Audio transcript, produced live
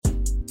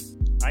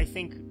I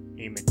think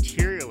a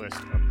materialist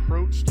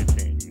approach to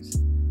things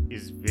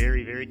is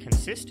very, very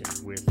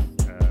consistent with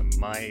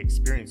my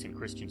experience in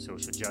Christian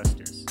social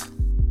justice.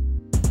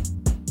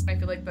 I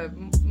feel like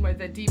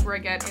the deeper I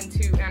get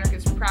into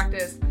anarchist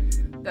practice,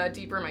 the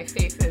deeper my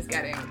faith is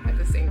getting at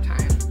the same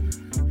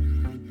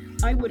time.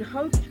 I would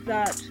hope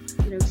that,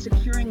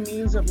 securing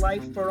means of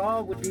life for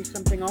all would be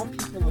something all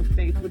people of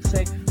faith would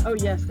say, oh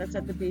yes, that's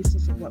at the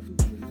basis of what we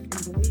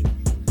believe.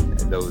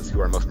 Those who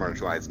are most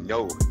marginalized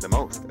know the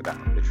most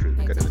about the true,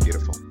 the good, and the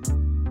beautiful.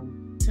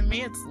 To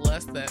me, it's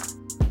less that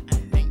I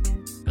think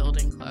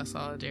building class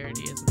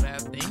solidarity is a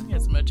bad thing,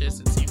 as much as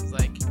it seems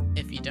like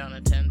if you don't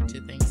attend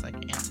to things like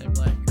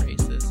anti-Black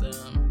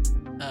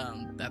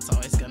racism, that's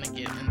always going to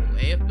get in the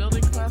way of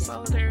building class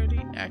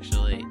solidarity,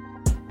 actually.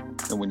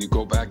 And when you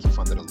go back, you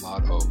find that a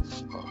lot of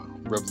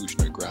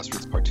revolutionary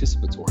grassroots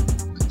participatory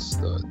movements,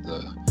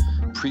 the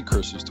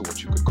precursors to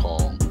what you could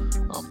call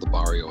the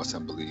barrio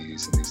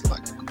assemblies and these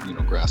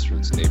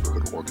grassroots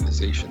neighborhood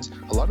organizations,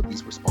 a lot of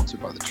these were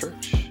sponsored by the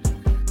church.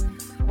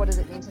 What does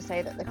it mean to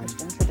say that the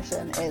Christian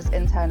tradition is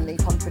internally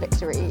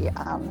contradictory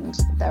and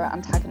there are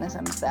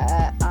antagonisms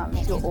there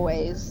and you're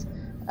always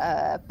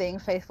being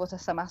faithful to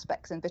some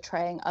aspects and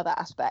betraying other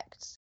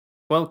aspects?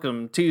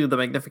 Welcome to the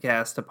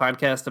Magnificast, a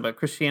podcast about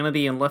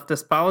Christianity and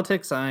leftist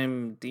politics.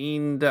 I'm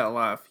Dean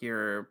Detloff,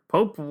 your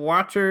Pope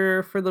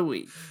Watcher for the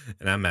week.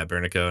 And I'm Matt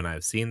Bernico, and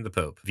I've seen the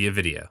Pope via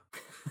video.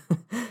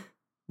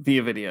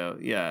 Via video,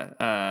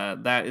 yeah.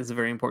 That is a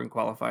very important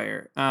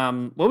qualifier.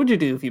 What would you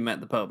do if you met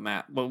the Pope,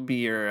 Matt? What would be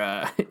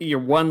your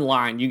one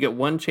line? You get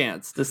one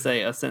chance to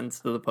say a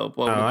sentence to the Pope.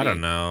 What would it be? I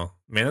don't know.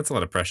 Man, that's a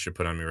lot of pressure to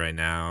put on me right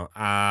now.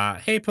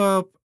 Hey,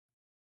 Pope.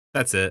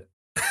 That's it.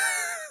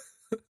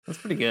 That's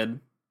pretty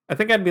good. I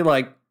think I'd be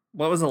like,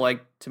 what was it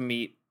like to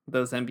meet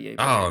those NBA players?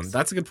 Oh,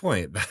 that's a good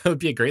point. That would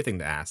be a great thing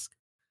to ask.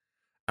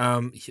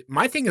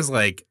 My thing is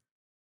I'd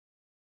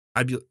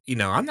be,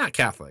 I'm not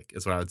Catholic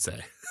is what I would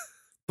say,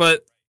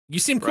 but you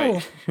seem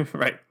cool.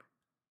 Right.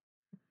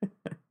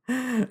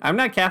 I'm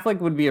not Catholic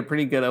would be a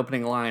pretty good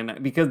opening line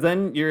because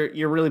then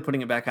you're really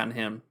putting it back on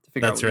him to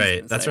figure out what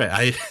he's That's say.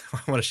 right. I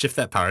want to shift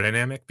that power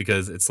dynamic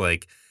because it's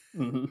like,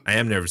 I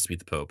am nervous to meet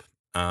the Pope.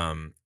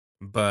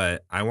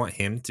 But I want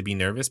him to be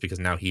nervous because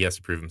now he has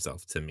to prove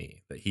himself to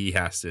me that he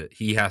has to put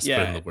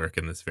in the work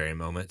in this very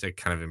moment to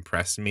kind of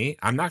impress me.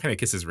 I'm not going to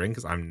kiss his ring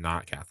because I'm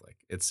not Catholic.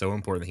 It's so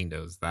important that he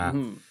knows that.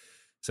 Mm-hmm.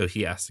 So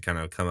he has to kind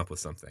of come up with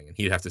something, and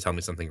he'd have to tell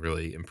me something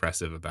really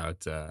impressive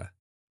about,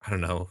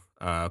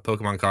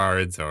 Pokemon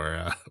cards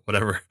or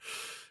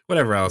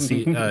whatever else.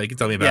 He can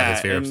tell me about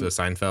his favorite episode of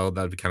Seinfeld.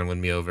 That would kind of win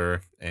me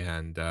over.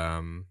 And,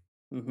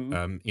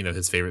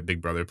 his favorite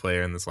Big Brother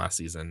player in this last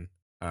season.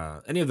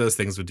 Any of those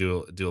things would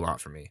do a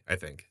lot for me, I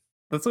think.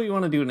 That's what you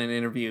want to do in an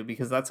interview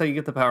because that's how you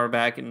get the power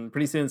back. And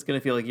pretty soon it's going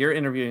to feel like you're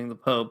interviewing the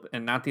Pope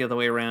and not the other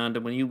way around.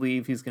 And when you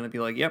leave, he's going to be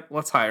like, yep,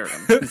 let's hire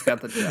him. He's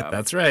got the job.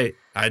 That's right.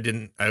 I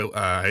didn't know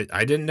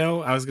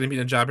I was going to be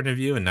in a job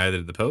interview, and neither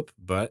did the Pope.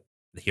 But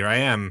here I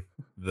am,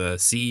 the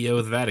CEO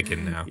of the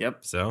Vatican now.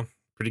 Yep. So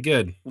pretty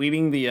good.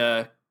 Leading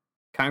the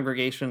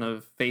congregation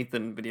of faith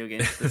and video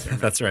games.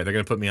 That's right. They're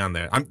gonna put me on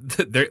there.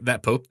 That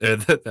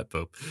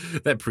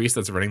priest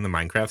that's running the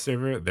Minecraft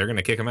server. They're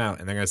gonna kick him out,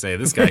 and they're gonna say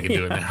this guy can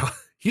do it now.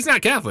 He's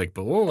not Catholic,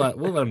 but we'll let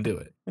him do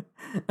it.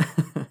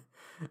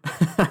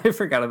 I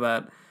forgot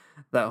about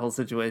that whole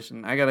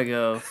situation. I gotta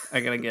go. I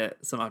gotta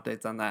get some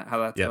updates on that. How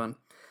that's going.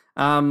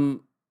 All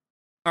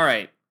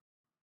right.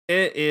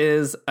 It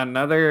is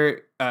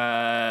another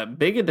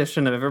big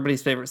edition of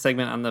everybody's favorite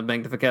segment on the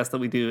Magnificast that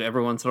we do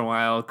every once in a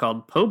while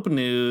called Pope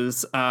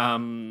News.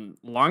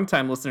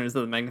 Longtime listeners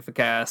of the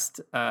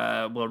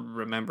Magnificast will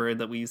remember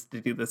that we used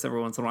to do this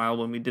every once in a while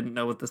when we didn't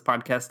know what this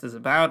podcast is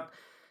about.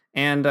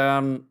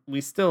 And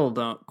we still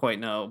don't quite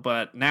know.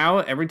 But now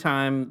every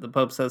time the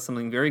Pope says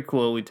something very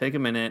cool, we take a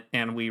minute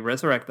and we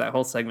resurrect that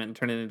whole segment and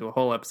turn it into a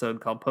whole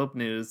episode called Pope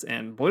News.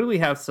 And boy, do we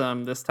have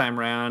some this time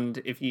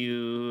around. If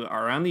you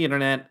are on the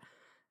internet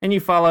and you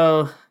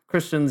follow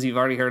Christians, you've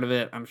already heard of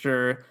it, I'm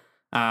sure.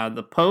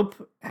 The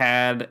Pope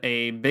had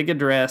a big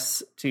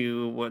address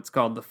to what's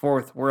called the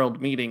Fourth World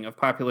Meeting of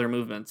Popular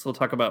Movements. We'll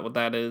talk about what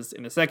that is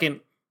in a second.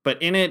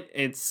 But in it,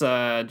 it's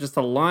just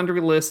a laundry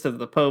list of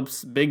the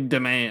Pope's big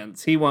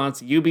demands. He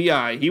wants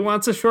UBI. He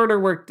wants a shorter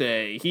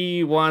workday.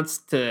 He wants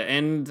to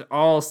end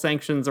all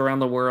sanctions around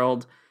the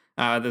world.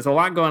 There's a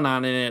lot going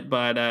on in it,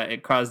 but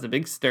it caused a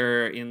big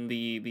stir in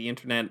the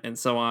internet and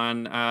so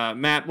on.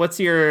 Matt, what's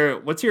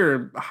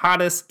your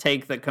hottest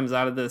take that comes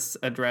out of this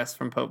address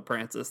from Pope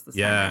Francis this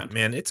time around?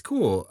 Man, it's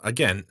cool.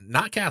 Again,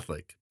 not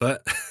Catholic,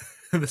 but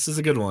this is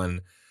a good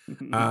one.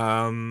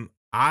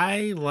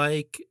 I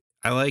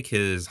like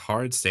his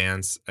hard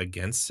stance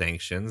against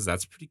sanctions.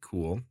 That's pretty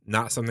cool.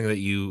 Not something that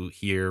you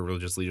hear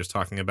religious leaders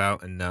talking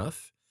about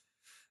enough.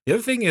 The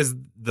other thing is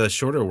the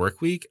shorter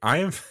work week.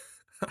 I'm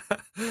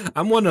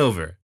won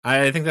over.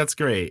 I think that's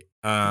great.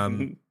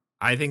 I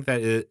think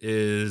that it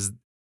is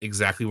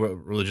exactly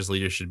what religious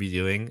leaders should be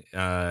doing,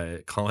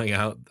 calling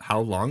out how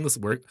long this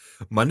work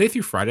Monday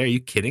through Friday. Are you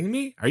kidding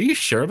me? Are you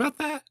sure about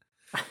that?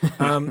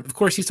 Of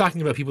course, he's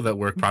talking about people that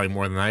work probably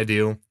more than I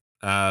do.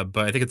 But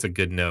I think it's a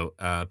good note.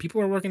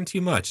 People are working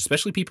too much,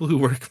 especially people who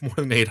work more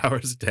than 8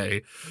 hours a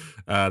day.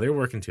 They're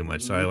working too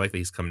much. So I like that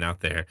he's coming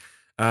out there.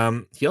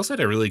 He also had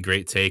a really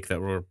great take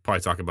that we'll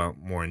probably talk about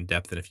more in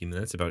depth in a few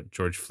minutes about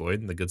George Floyd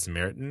and the Good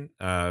Samaritan.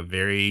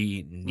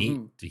 Very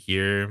neat to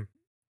hear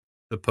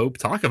the Pope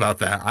talk about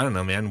that. I don't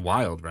know, man.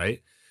 Wild,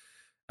 right?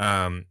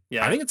 I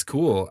think it's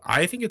cool.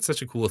 I think it's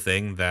such a cool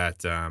thing that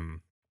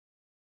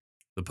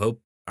the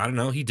Pope, I don't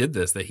know, he did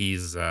this, that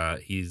he's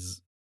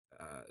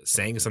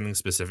saying something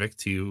specific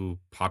to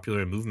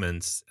popular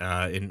movements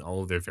in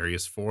all of their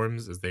various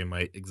forms as they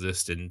might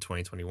exist in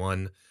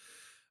 2021.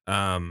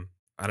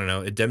 I don't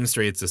know. It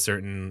demonstrates a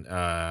certain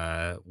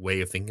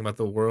way of thinking about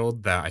the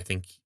world that I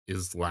think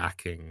is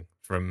lacking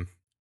from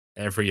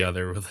every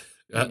other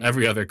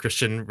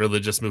Christian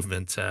religious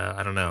movement.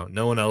 I don't know.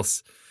 No one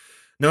else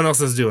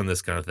is doing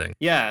this kind of thing.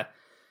 Yeah,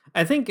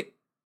 I think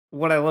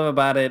what I love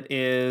about it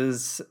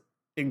is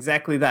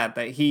exactly that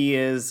he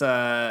is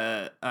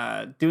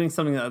doing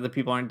something that other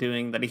people aren't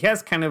doing, that he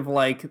has kind of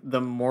like the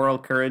moral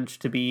courage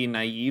to be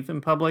naive in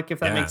public, if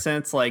that makes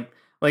sense. Like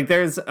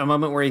there's a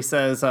moment where he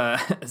says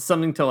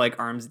something to like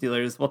arms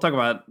dealers. We'll talk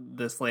about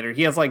this later.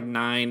 He has like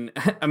 9,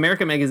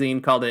 American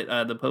Magazine called it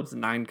the Pope's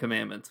 9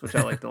 commandments, which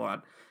I liked a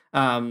lot.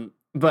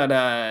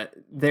 But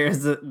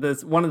there's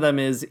this, one of them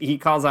is he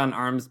calls on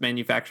arms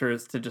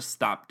manufacturers to just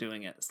stop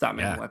doing it, stop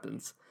making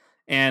weapons.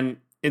 And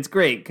it's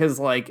great because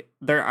like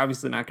they're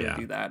obviously not going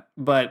to do that,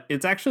 but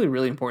it's actually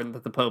really important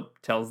that the Pope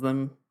tells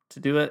them to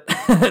do it,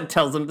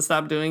 tells them to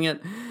stop doing it.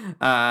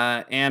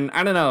 And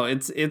I don't know,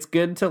 it's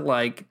good to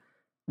like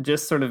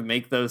just sort of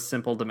make those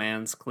simple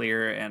demands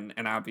clear and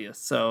obvious.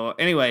 So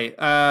anyway,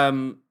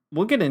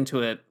 we'll get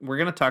into it. We're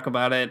going to talk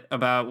about it,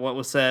 about what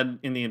was said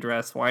in the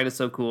address, why it is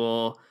so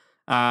cool.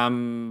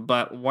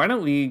 But why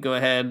don't we go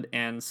ahead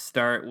and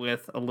start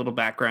with a little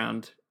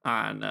background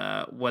on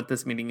what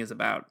this meeting is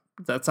about?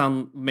 Does that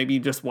sound maybe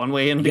just one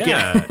way in to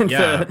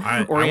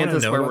I orient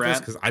us know where about we're this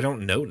at? because I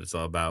don't know what it's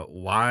all about.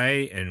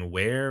 Why and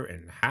where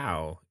and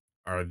how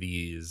are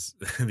these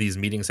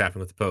meetings happening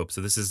with the Pope? So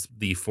this is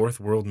the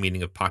Fourth World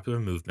Meeting of Popular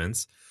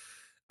Movements.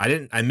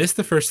 I missed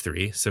the first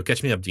 3, so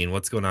catch me up, Dean.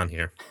 What's going on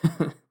here?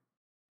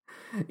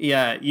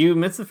 Yeah, you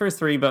missed the first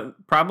 3,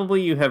 but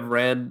probably you have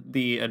read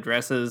the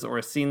addresses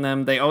or seen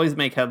them. They always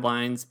make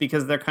headlines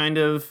because they're kind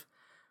of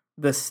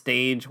the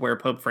stage where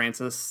Pope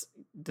Francis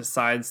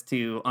decides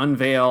to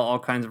unveil all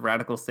kinds of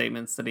radical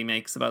statements that he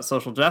makes about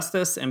social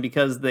justice. And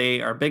because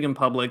they are big in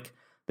public,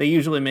 they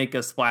usually make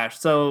a splash.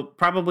 So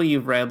probably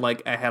you've read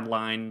like a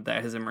headline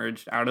that has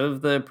emerged out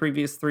of the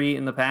previous 3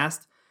 in the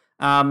past.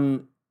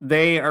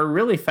 They are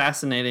really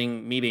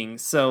fascinating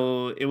meetings.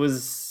 So it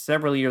was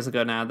several years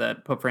ago now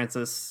that Pope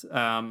Francis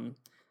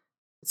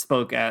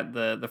spoke at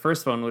the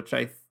first one, which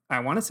I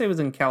want to say was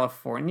in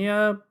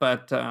California,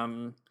 but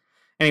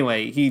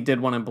anyway, he did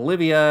one in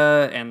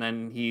Bolivia, and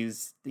then he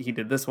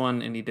did this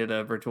one, and he did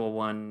a virtual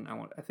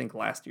one, I think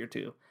last year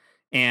too.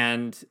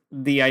 And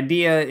the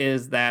idea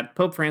is that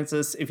Pope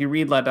Francis, if you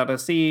read Laudato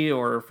Si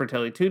or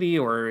Fratelli Tutti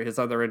or his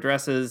other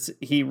addresses,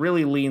 he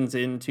really leans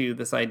into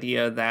this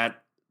idea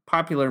that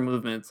popular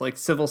movements like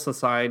civil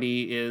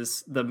society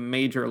is the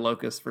major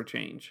locus for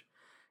change.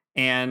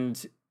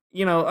 And,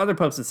 you know, other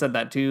popes have said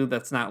that too.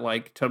 That's not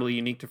like totally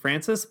unique to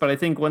Francis. But I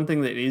think one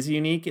thing that is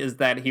unique is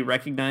that he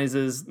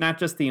recognizes not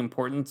just the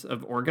importance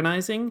of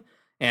organizing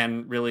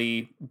and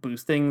really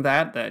boosting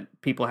that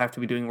people have to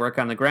be doing work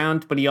on the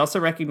ground, but he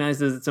also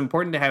recognizes it's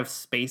important to have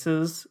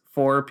spaces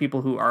for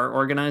people who are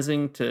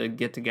organizing to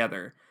get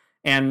together.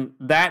 And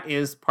that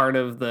is part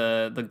of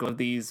the goal of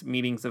these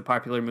meetings of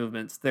popular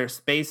movements. They're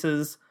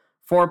spaces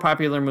for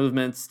popular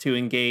movements to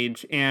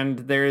engage. And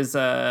there's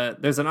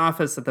an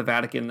office at the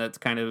Vatican that's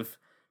kind of,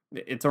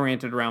 it's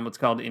oriented around what's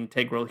called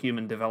integral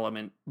human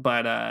development.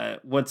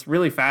 But what's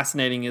really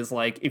fascinating is,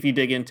 like, if you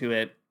dig into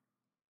it,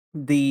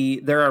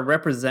 there are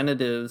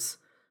representatives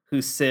who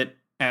sit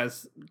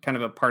as kind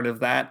of a part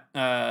of that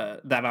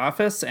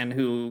office and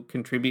who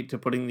contribute to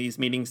putting these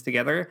meetings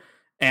together.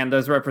 And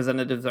those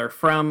representatives are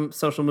from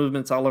social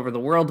movements all over the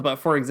world. But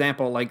for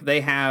example, like,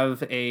 they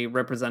have a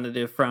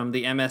representative from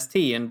the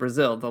MST in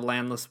Brazil, the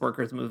landless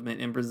workers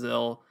movement in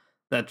Brazil,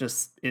 that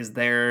just is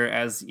there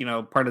as, you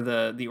know, part of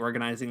the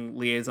organizing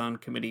liaison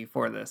committee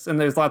for this. And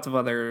there's lots of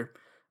other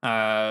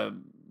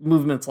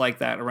movements like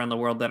that around the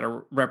world that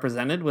are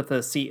represented with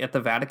a seat at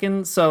the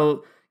Vatican.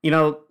 So, you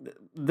know,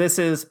 this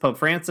is Pope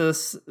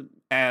Francis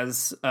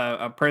as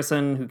a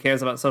person who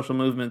cares about social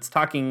movements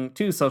talking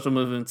to social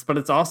movements, but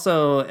it's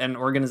also an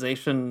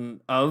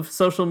organization of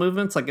social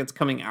movements. Like, it's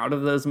coming out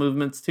of those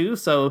movements too.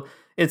 So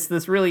it's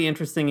this really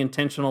interesting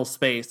intentional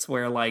space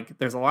where, like,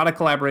 there's a lot of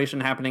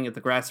collaboration happening at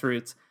the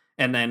grassroots.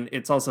 And then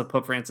it's also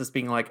Pope Francis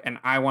being like, and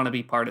I want to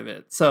be part of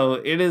it. So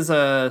it is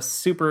a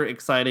super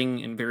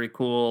exciting and very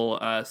cool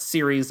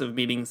series of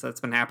meetings that's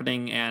been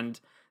happening, and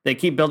they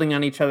keep building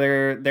on each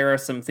other. There are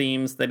some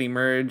themes that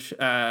emerge.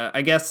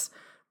 I guess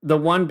the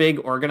one big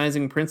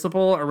organizing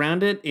principle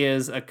around it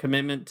is a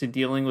commitment to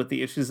dealing with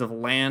the issues of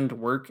land,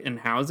 work, and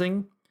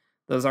housing.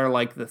 Those are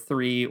like the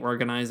three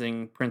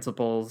organizing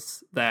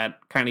principles that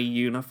kind of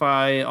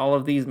unify all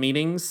of these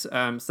meetings.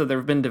 So there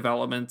have been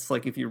developments,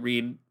 like if you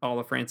read all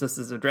of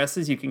Francis's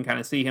addresses, you can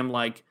kind of see him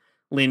like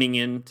leaning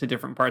into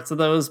different parts of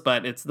those,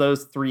 but it's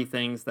those three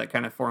things that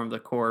kind of form the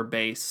core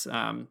base.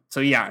 So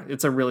yeah,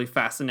 it's a really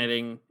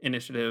fascinating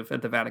initiative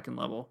at the Vatican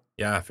level.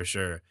 Yeah, for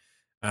sure.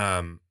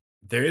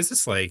 There is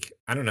this like,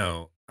 I don't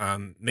know,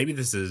 maybe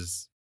this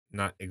is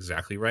not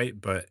exactly right,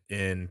 but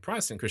in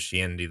Protestant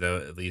Christianity, though,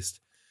 at least,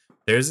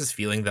 there's this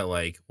feeling that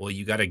like, well,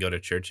 you got to go to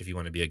church if you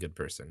want to be a good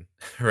person,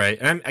 right?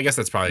 And I guess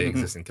that's probably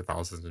exists in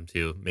Catholicism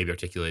too, maybe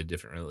articulated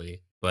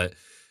differently. But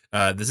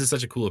this is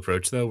such a cool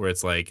approach though, where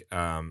it's like,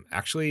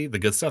 actually, the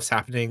good stuff's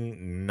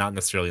happening not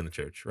necessarily in the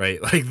church,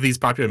 right? Like these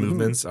popular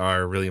movements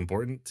are really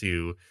important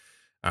to,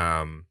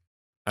 I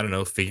don't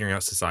know, figuring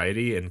out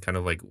society and kind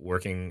of like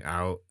working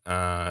out,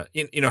 how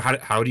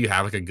do you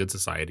have like a good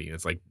society? And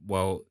it's like,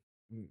 well,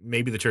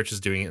 maybe the church is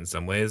doing it in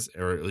some ways,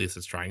 or at least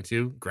it's trying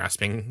to,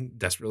 grasping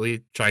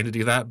desperately trying to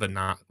do that, but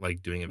not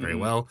like doing it very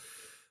well.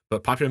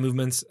 But popular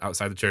movements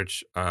outside the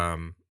church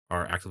are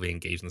actively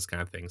engaged in this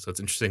kind of thing. So it's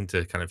interesting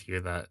to kind of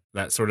hear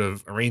that sort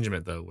of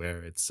arrangement though,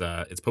 where it's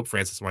Pope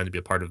Francis wanting to be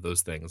a part of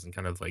those things and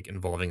kind of like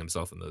involving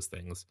himself in those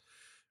things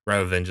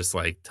rather than just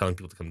like telling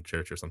people to come to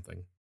church or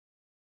something.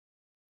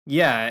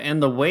 Yeah, and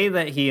the way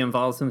that he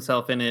involves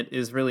himself in it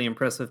is really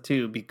impressive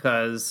too,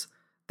 because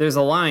there's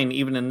a line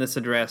even in this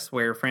address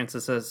where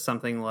Francis says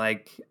something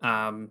like,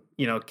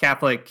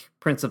 Catholic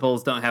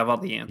principles don't have all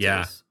the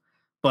answers,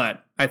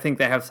 but I think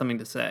they have something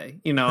to say,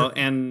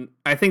 and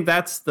I think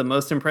that's the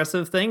most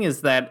impressive thing,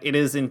 is that it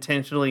is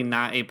intentionally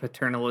not a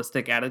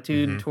paternalistic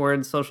attitude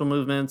towards social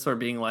movements or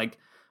being like,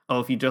 oh,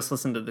 if you just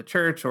listen to the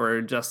church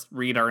or just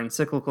read our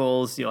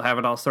encyclicals, you'll have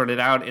it all sorted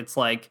out. It's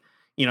like,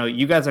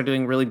 you guys are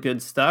doing really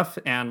good stuff.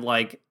 And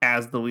like,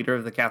 as the leader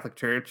of the Catholic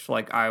Church,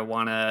 like I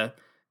want to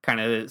kind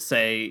of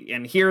say,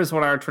 and here's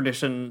what our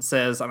tradition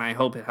says, and I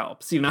hope it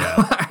helps,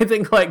 I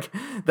think like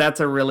that's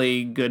a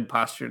really good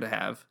posture to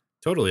have.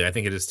 Totally. I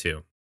think it is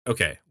too.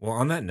 Okay. Well,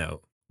 on that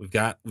note, we've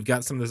got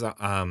some of this,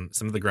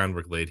 some of the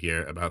groundwork laid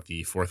here about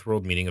the Fourth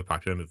World Meeting of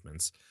Popular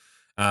Movements.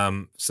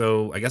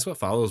 So I guess what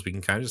follows, we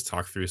can kind of just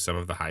talk through some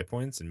of the high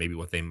points and maybe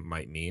what they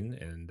might mean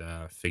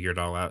and figure it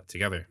all out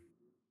together.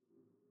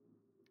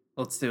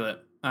 Let's do it.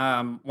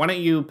 Why don't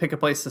you pick a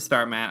place to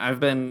start, Matt?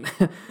 I've been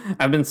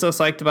so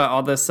psyched about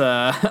all this,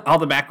 all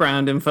the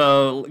background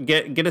info.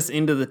 Get us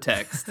into the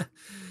text.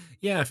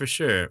 Yeah, for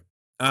sure.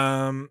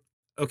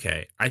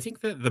 Okay, I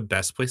think that the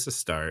best place to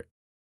start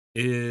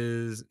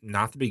is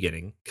not the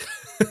beginning.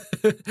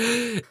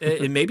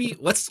 And maybe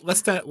let's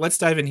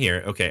dive in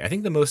here. Okay, I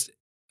think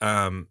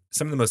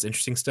some of the most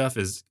interesting stuff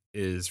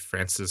is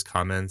Francis'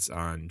 comments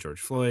on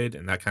George Floyd,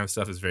 and that kind of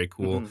stuff is very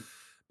cool.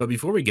 But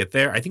before we get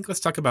there, I think let's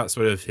talk about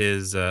sort of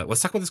his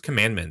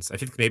commandments. I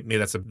think maybe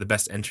that's the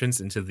best entrance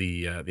into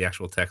the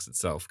actual text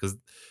itself, because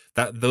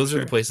those are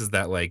the places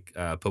that like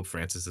Pope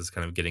Francis is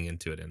kind of getting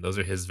into it, and those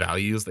are his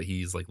values that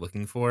he's like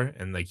looking for,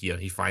 and like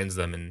he finds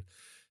them in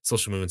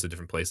social movements at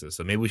different places.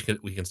 So maybe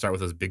we can start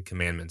with those big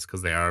commandments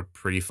because they are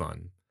pretty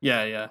fun.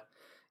 Yeah.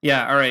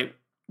 All right.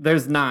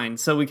 There's 9,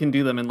 so we can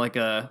do them in like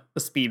a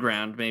speed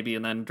round maybe,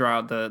 and then draw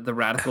out the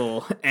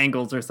radical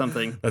angles or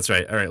something. That's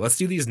right. All right, let's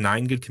do these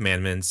 9 good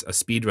commandments, a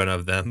speed run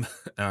of them.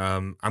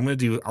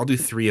 I'll do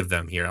 3 of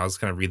them here. I'll just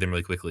kind of read them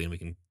really quickly, and we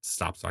can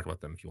stop to talk about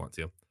them if you want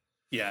to.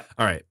 Yeah.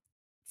 All right.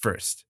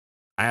 First,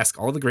 I ask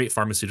all the great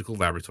pharmaceutical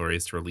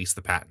laboratories to release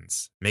the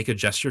patents, make a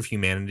gesture of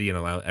humanity, and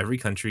allow every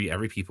country,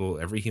 every people,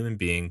 every human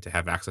being to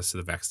have access to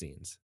the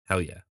vaccines.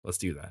 Hell yeah, let's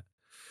do that.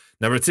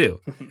 Number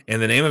 2, in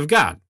the name of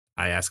God,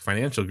 I ask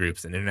financial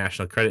groups and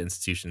international credit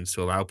institutions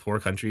to allow poor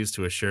countries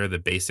to assure the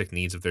basic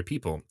needs of their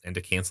people and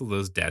to cancel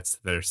those debts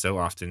that are so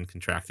often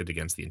contracted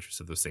against the interests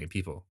of those same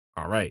people.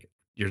 All right.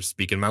 You're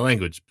speaking my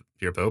language,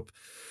 dear Pope.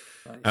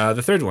 Nice.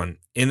 The third one,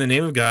 in the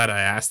name of God, I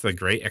ask the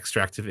great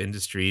extractive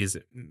industries,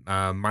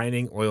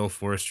 mining, oil,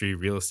 forestry,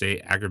 real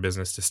estate,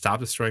 agribusiness, to stop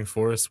destroying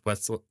forests,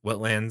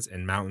 wetlands,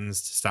 and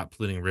mountains, to stop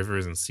polluting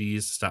rivers and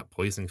seas, to stop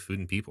poisoning food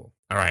and people.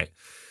 All right.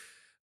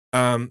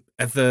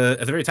 At the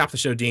very top of the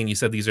show, Dean, you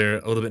said these are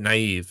a little bit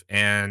naive,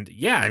 and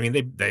yeah, I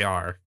mean they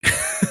are,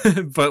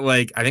 but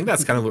like I think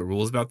that's kind of what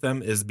rules about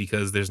them, is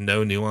because there's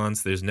no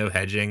nuance, there's no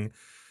hedging,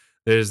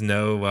 there's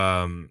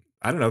no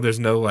there's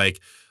no like,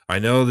 I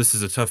know this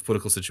is a tough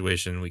political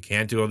situation, we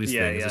can't do all these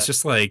things. Yeah. It's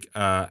just like,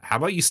 how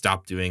about you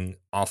stop doing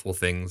awful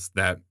things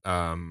that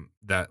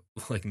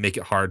like make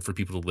it hard for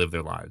people to live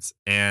their lives?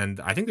 And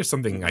I think there's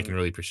something I can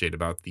really appreciate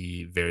about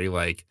the very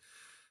like,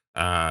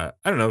 I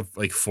don't know,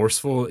 like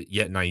forceful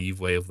yet naive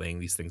way of laying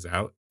these things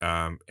out.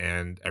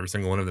 And every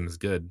single one of them is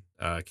good.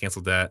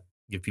 Cancel debt,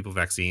 give people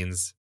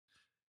vaccines.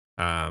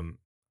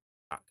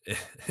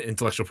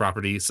 Intellectual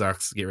property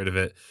sucks, get rid of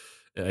it.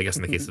 I guess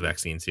in the case of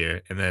vaccines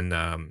here, and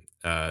then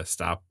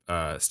stop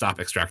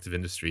extractive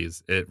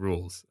industries. It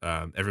rules.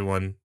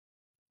 Everyone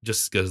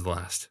just goes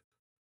last.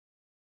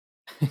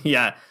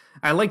 Yeah,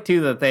 I like too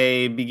that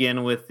they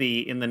begin with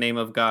in the name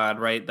of God,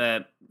 right?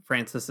 That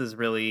Francis is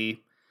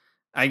really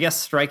I guess,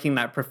 striking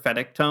that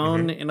prophetic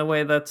tone in a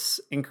way that's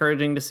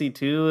encouraging to see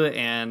too.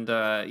 And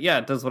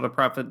it does what a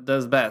prophet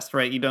does best,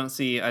 right? You don't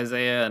see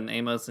Isaiah and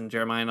Amos and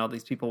Jeremiah and all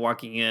these people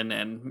walking in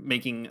and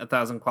making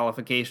 1,000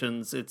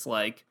 qualifications. It's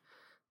like,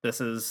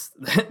 this is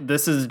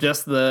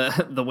just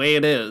the way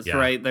it is,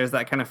 right? There's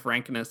that kind of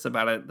frankness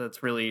about it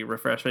that's really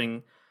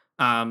refreshing.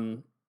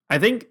 I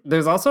think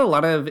there's also a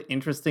lot of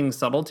interesting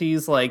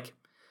subtleties. Like,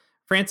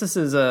 Francis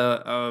is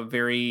a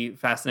very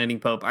fascinating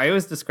pope. I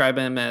always describe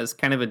him as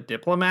kind of a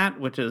diplomat,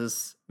 which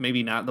is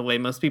maybe not the way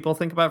most people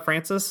think about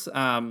Francis.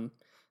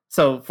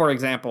 So, for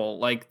example,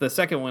 like the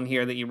second one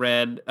here that you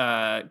read,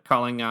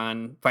 calling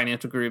on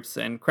financial groups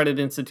and credit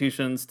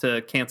institutions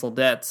to cancel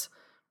debts,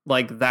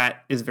 like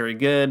that is very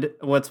good.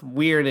 What's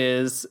weird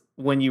is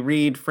when you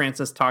read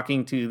Francis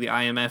talking to the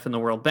IMF and the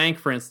World Bank,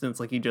 for instance,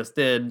 like he just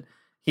did,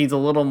 he's a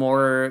little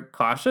more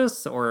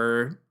cautious,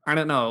 or I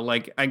don't know,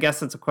 like, I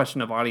guess it's a question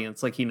of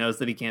audience. Like, he knows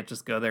that he can't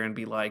just go there and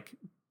be like,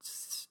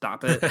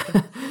 stop it.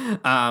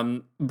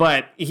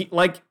 But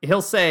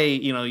he'll say,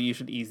 you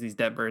should ease these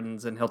debt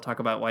burdens, and he'll talk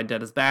about why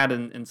debt is bad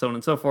and so on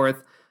and so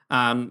forth.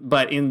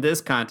 But in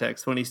this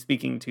context, when he's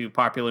speaking to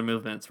popular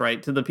movements,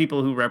 right, to the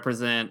people who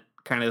represent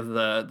kind of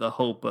the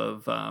hope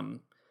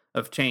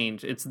of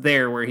change, it's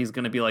there where he's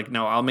going to be like,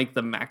 no, I'll make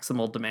the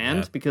maximal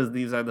demand because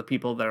these are the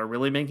people that are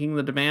really making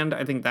the demand.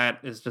 I think that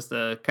is just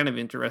a kind of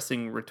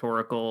interesting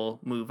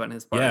rhetorical move on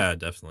his part. Yeah,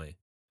 definitely.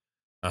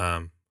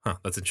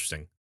 That's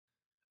interesting.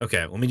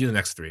 Okay, let me do the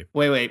next three.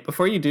 Wait,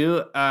 before you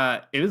do,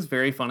 it is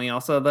very funny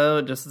also,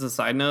 though, just as a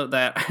side note,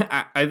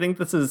 that I think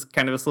this is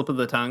kind of a slip of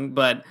the tongue,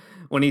 but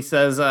when he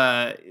says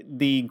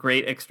the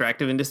great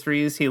extractive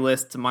industries, he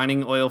lists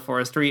mining, oil,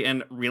 forestry,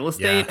 and real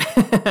estate.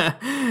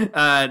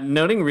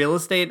 Noting real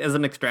estate as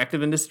an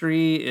extractive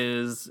industry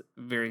is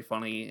very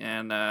funny,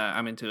 and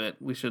I'm into it.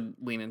 We should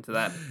lean into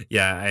that.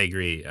 Yeah, I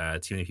agree.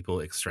 Too many people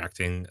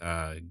extracting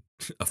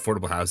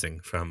affordable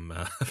housing from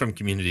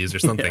communities or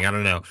something. I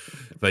don't know.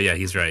 But yeah,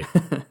 he's right.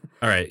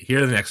 All right,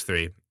 here are the next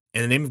three.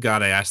 In the name of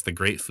God, I ask the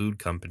great food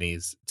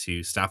companies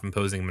to stop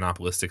imposing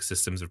monopolistic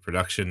systems of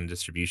production and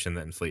distribution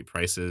that inflate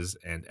prices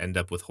and end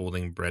up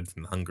withholding bread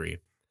from the hungry.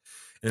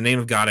 In the name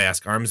of God, I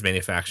ask arms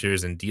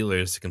manufacturers and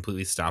dealers to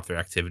completely stop their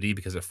activity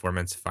because it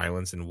foments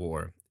violence and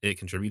war. It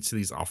contributes to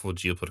these awful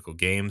geopolitical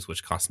games,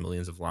 which cost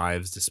millions of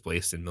lives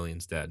displaced and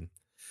millions dead.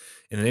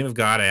 In the name of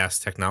God, I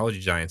ask technology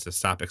giants to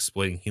stop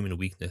exploiting human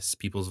weakness,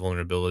 people's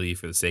vulnerability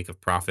for the sake of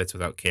profits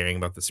without caring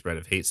about the spread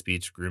of hate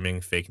speech, grooming,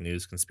 fake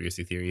news,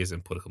 conspiracy theories,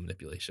 and political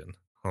manipulation.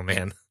 Oh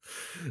man,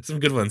 some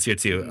good ones here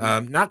too.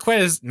 Not quite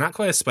as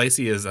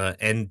spicy as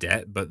end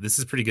debt, but this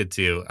is pretty good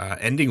too.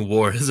 Ending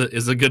war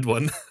is a good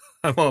one.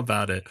 I'm all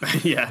about it.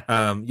 Yeah.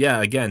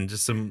 Again,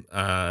 just some.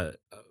 I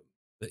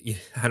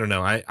don't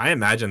know. I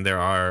imagine there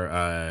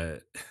are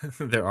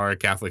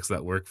Catholics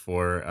that work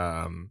for.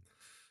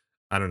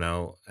 I don't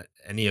know,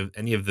 any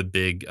of the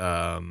big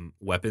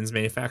weapons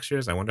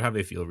manufacturers. I wonder how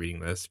they feel reading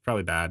this.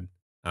 Probably bad.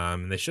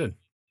 And they should.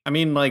 I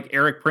mean, like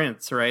Eric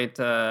Prince, right?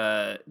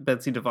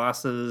 Betsy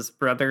DeVos's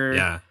brother.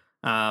 Yeah.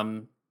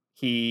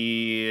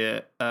 He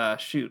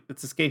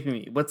it's escaping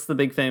me. What's the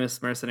big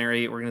famous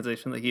mercenary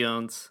organization that he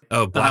owns?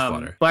 Oh,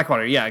 Blackwater.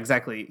 Blackwater, yeah,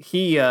 exactly.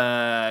 He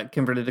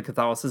converted to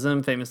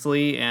Catholicism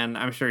famously, and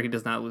I'm sure he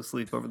does not lose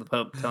sleep over the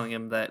Pope telling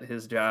him that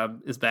his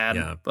job is bad.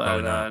 Yeah,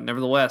 but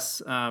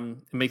nevertheless, it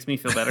makes me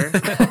feel better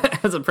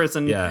as a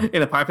person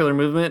in a popular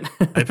movement.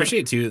 I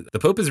appreciate too. The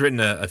Pope has written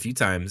a few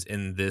times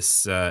in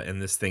this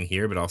thing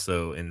here, but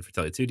also in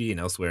Fratelli Tutti and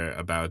elsewhere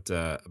about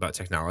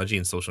technology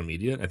and social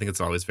media. I think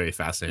it's always very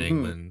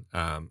fascinating when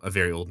a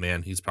very old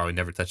man who's probably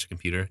never touched a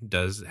computer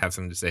does have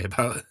something to say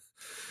about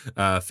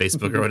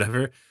Facebook or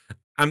whatever.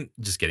 I'm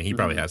just kidding. He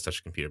probably has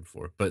touched a computer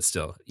before, but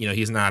still,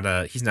 he's not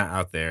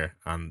out there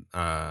on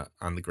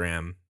the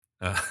gram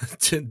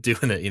doing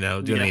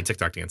it, doing any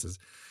TikTok dances.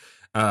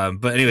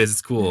 But anyways,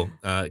 it's cool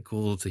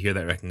to hear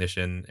that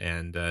recognition,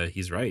 and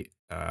he's right.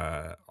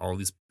 All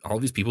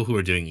these people who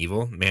are doing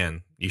evil,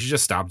 man, you should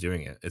just stop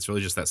doing it. It's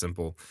really just that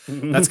simple.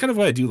 That's kind of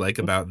what I do like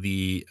about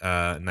the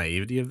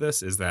naivety of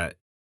this, is that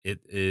it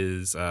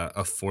is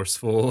a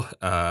forceful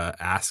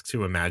ask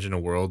to imagine a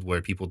world where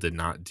people did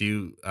not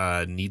do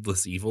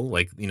needless evil.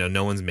 Like,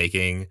 no one's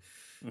making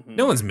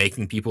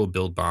people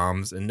build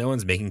bombs, and no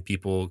one's making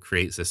people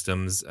create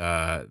systems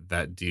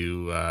that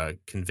do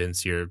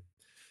convince your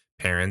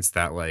parents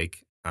that,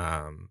 like,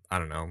 I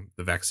don't know,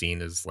 the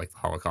vaccine is like the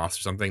Holocaust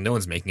or something. No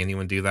one's making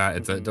anyone do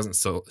that. It doesn't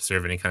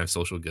serve any kind of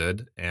social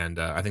good. And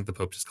I think the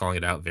Pope just calling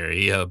it out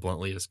very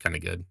bluntly is kind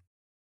of good.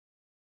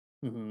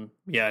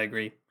 Yeah, I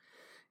agree.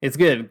 It's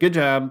good. Good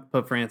job,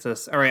 Pope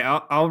Francis. All right,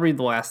 I'll read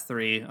the last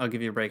three. I'll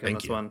give you a break on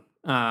this one.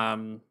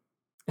 All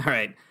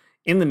right.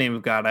 In the name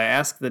of God, I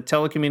ask the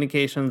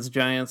telecommunications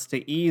giants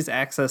to ease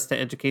access to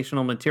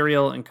educational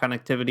material and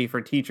connectivity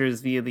for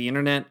teachers via the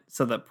internet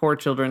so that poor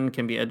children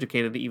can be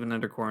educated even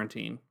under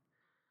quarantine.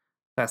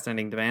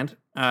 Fascinating demand.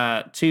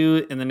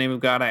 2, in the name of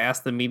God, I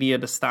ask the media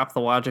to stop the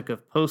logic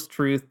of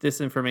post-truth,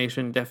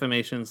 disinformation,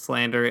 defamation,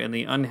 slander, and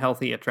the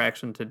unhealthy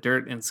attraction to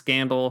dirt and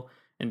scandal,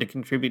 and to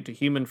contribute to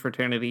human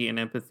fraternity and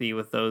empathy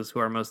with those who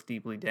are most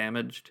deeply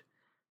damaged.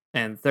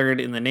 And third,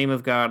 in the name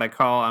of God, I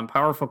call on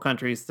powerful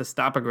countries to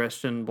stop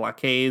aggression,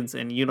 blockades,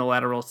 and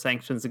unilateral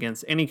sanctions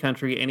against any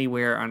country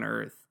anywhere on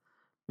Earth.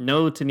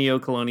 No to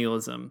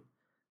neocolonialism.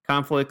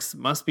 Conflicts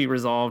must be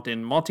resolved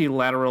in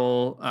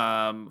multilateral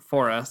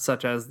fora,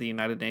 such as the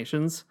United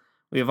Nations.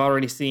 We have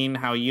already seen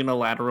how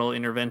unilateral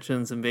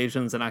interventions,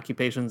 invasions, and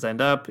occupations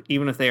end up,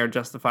 even if they are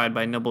justified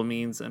by noble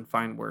means and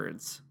fine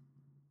words.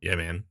 Yeah,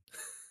 man.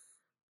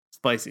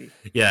 Spicy.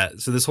 Yeah,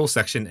 so this whole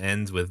section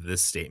ends with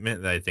this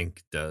statement that I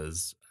think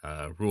does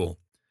rule.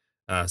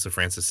 So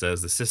Francis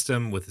says, the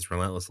system with its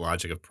relentless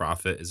logic of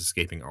profit is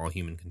escaping all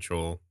human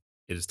control.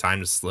 It is time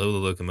to slow the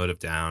locomotive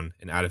down,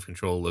 an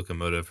out-of-control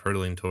locomotive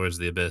hurtling towards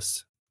the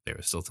abyss. There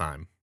is still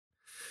time.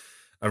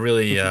 A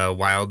really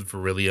wild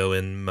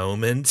Virilioan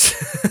moment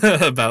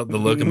about the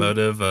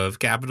locomotive of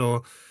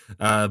capital.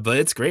 But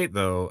it's great,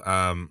 though.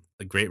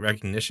 A great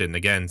recognition.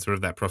 Again, sort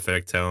of that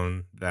prophetic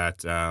tone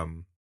that,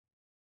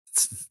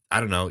 I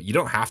don't know, you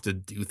don't have to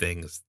do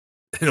things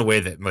in a way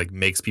that like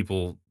makes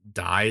people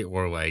die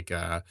or like,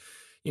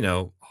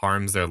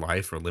 harms their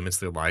life or limits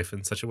their life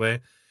in such a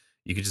way.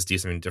 You could just do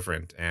something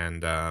different.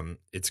 And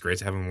it's great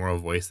to have a moral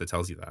voice that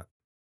tells you that.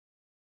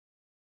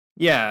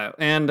 Yeah,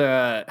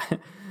 and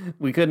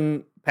we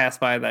couldn't pass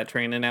by that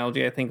train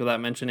analogy, I think, without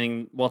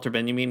mentioning Walter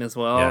Benjamin as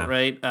well,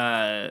 right?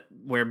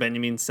 Where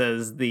Benjamin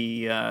says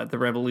the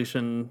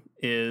revolution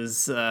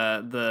is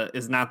not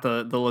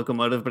the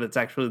locomotive, but it's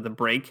actually the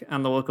brake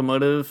on the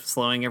locomotive,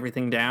 slowing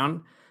everything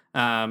down.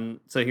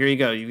 So here you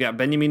go. You've got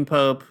Benjamin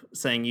Pope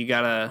saying you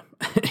gotta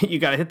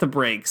hit the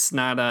brakes,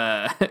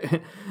 not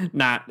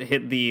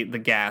hit the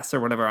gas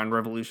or whatever on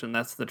revolution.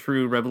 That's the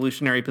true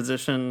revolutionary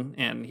position.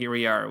 And here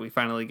we are. We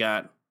finally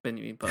got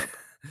Benjamin Pope.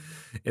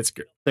 It's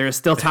great. There is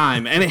still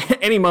time.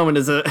 Any moment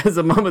is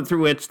a moment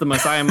through which the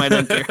Messiah might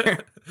enter.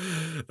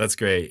 That's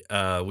great.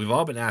 We've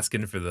all been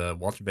asking for the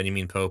Walter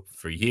Benjamin Pope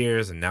for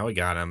years, and now we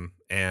got him.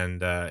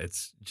 And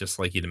it's just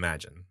like you'd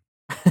imagine.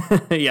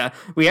 Yeah,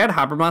 we had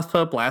Habermas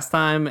Pope last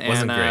time,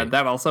 and great.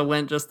 that also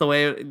went just the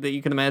way that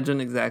you can imagine.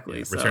 Exactly.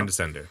 Yeah, so return to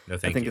sender. No,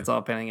 thank you. I think it's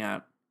all panning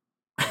out.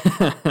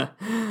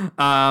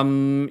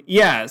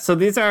 So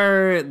these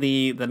are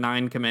the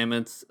 9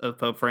 commandments of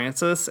Pope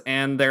Francis,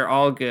 and they're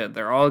all good.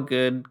 They're all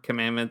good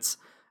commandments.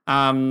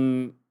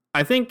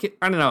 I think,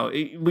 I don't know,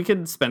 we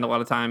could spend a lot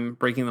of time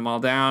breaking them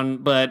all down,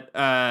 but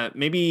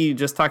maybe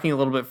just talking a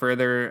little bit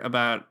further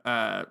about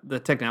the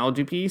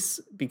technology piece,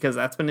 because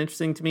that's been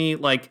interesting to me.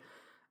 Like,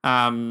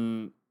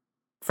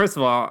 first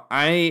of all,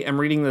 I am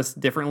reading this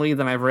differently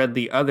than I've read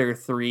the other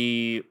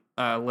 3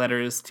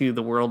 letters to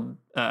the world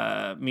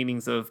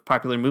meetings of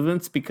popular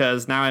movements,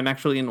 because now I'm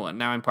actually in one.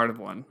 Now I'm part of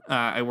one.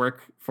 I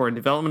work for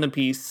Development and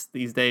Peace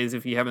these days,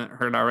 if you haven't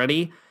heard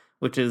already,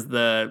 which is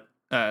the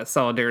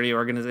solidarity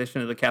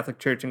organization of the Catholic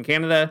Church in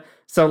Canada.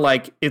 So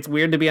like, it's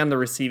weird to be on the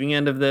receiving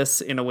end of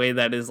this in a way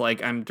that is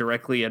like I'm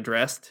directly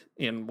addressed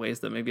in ways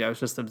that maybe I was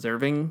just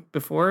observing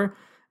before.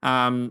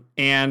 And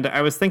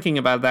I was thinking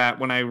about that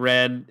when I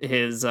read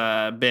his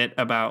bit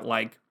about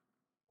like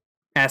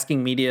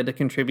asking media to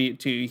contribute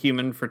to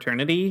human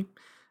fraternity,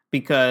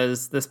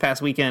 because this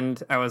past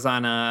weekend I was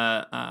on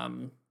a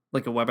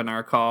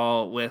webinar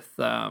call with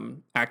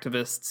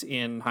activists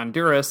in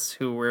Honduras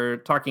who were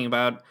talking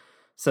about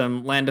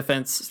some land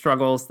defense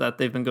struggles that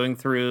they've been going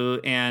through,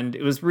 and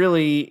it was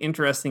really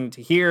interesting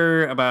to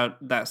hear about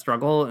that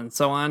struggle and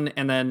so on.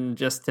 And then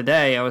just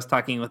today I was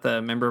talking with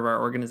a member of our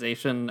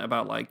organization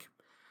about like,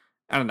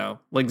 I don't know,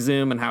 like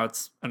Zoom and how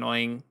it's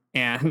annoying.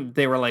 And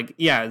they were like,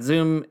 yeah,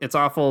 Zoom, it's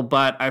awful,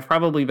 but I've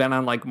probably been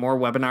on like more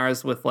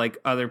webinars with like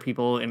other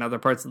people in other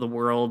parts of the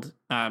world,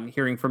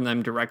 hearing from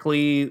them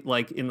directly,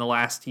 like in the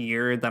last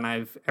year than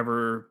I've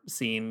ever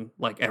seen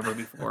like ever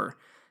before.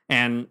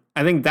 And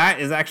I think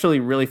that is actually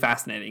really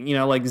fascinating. You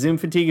know, like Zoom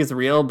fatigue is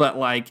real, but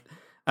like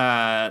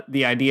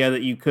the idea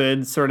that you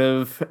could sort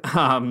of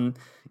turn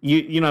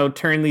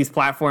these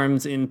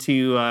platforms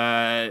into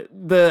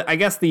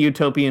the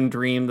utopian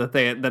dream that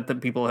the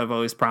people have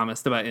always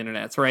promised about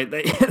internets, right?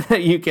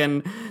 That you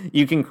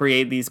can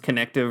create these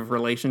connective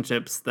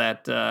relationships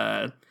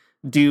that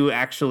do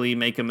actually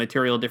make a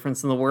material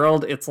difference in the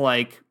world. It's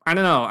like, I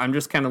don't know, I'm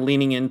just kind of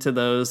leaning into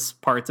those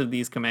parts of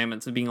these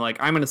commandments of being like,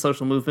 I'm in a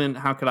social movement.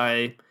 How could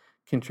I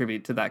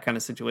contribute to that kind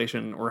of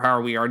situation, or how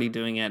are we already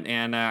doing it?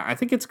 And I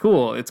think it's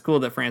cool. It's cool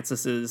that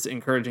Francis is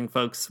encouraging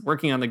folks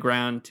working on the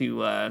ground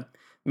to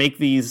make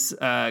these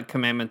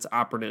commandments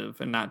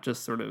operative and not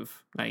just sort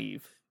of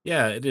naive.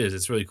 Yeah, it is.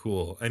 It's really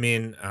cool. I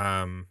mean,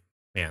 man,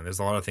 there's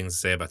a lot of things to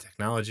say about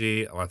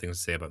technology, a lot of things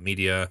to say about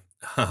media,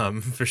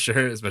 for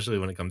sure, especially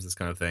when it comes to this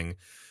kind of thing.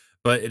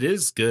 But it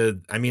is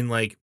good. I mean,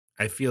 like,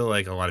 I feel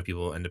like a lot of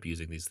people end up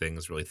using these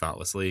things really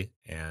thoughtlessly.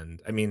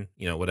 And I mean,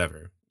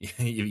 whatever.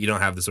 You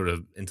don't have the sort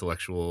of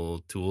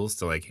intellectual tools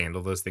to like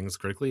handle those things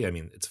correctly. I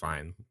mean, it's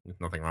fine.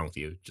 There's nothing wrong with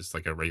you, just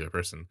like a regular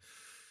person.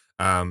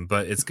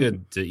 But it's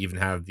good to even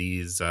have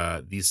these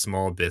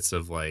small bits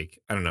of like,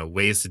 I don't know,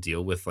 ways to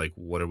deal with like,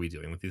 what are we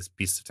doing with these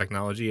pieces of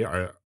technology?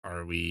 Are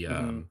we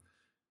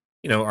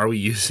are we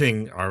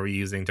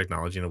using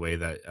technology in a way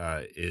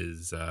that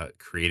is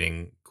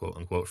creating quote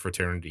unquote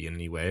fraternity in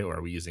any way, or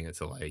are we using it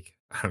to, like,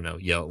 I don't know,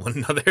 yell at one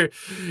another?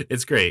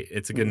 It's great.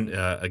 It's a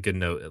good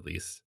note, at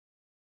least.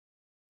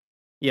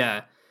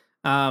 Yeah.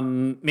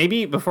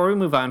 Maybe before we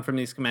move on from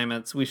these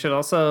commandments, we should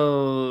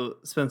also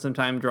spend some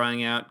time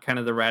drawing out kind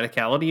of the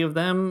radicality of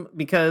them,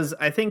 because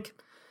I think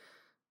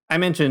I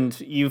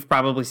mentioned you've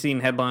probably seen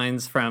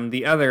headlines from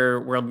the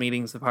other world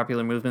meetings of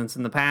popular movements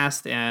in the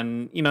past,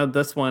 and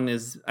this one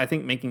is, I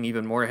think, making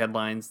even more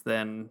headlines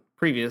than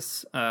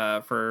previous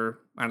for,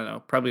 I don't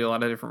know, probably a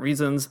lot of different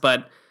reasons.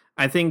 But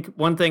I think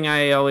one thing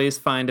I always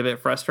find a bit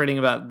frustrating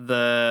about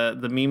the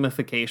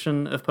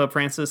memification of Pope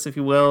Francis, if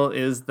you will,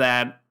 is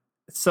that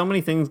so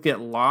many things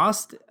get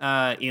lost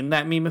in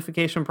that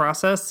memification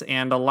process,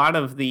 and a lot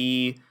of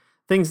the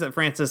things that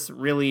Francis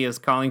really is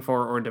calling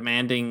for or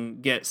demanding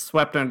get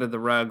swept under the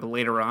rug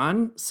later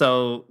on.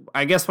 So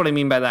I guess what I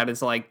mean by that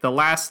is, like, the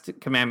last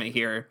commandment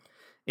here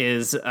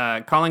is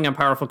calling on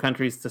powerful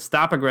countries to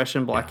stop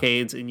aggression,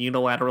 blockades, and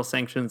unilateral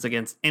sanctions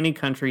against any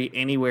country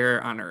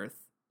anywhere on earth.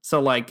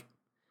 So, like,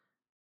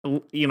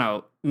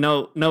 no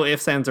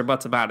ifs, ands, or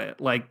buts about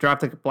it. Like, drop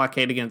the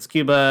blockade against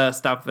Cuba,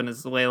 stop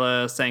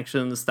Venezuela,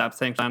 sanctions, stop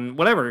sanctions on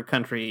whatever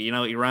country,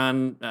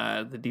 Iran,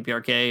 the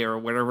DPRK, or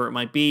whatever it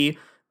might be.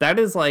 That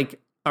is, like,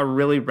 a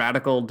really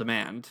radical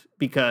demand,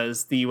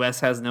 because the U.S.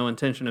 has no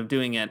intention of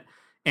doing it.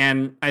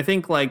 And I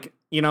think, like,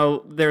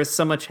 there's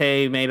so much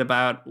hay made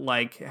about,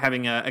 like,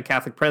 having a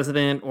Catholic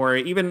president, or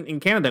even in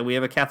Canada, we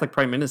have a Catholic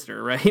prime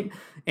minister, right?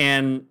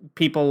 And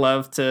people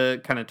love to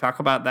kind of talk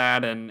about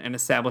that and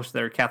establish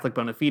their Catholic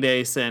bona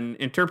fides and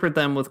interpret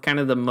them with kind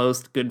of the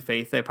most good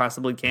faith they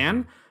possibly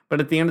can. But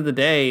at the end of the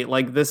day,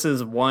 like, this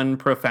is one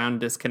profound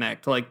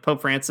disconnect. Like,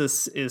 Pope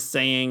Francis is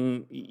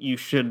saying you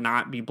should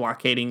not be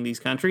blockading these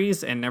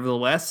countries, and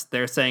nevertheless,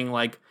 they're saying,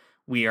 like,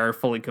 we are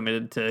fully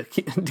committed to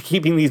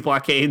keeping these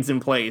blockades in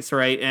place,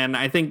 right? And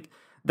I think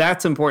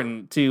that's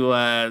important to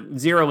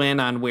zero in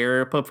on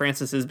where Pope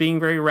Francis is being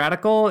very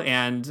radical,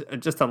 and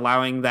just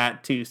allowing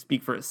that to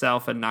speak for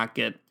itself and not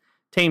get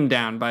tamed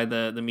down by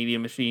the media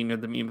machine or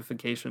the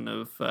memification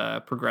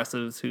of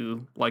progressives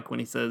who like when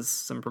he says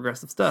some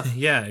progressive stuff.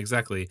 Yeah,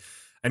 exactly.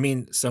 I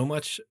mean, so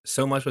much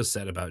was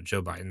said about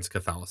Joe Biden's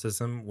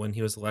Catholicism when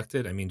he was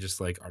elected. I mean,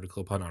 just like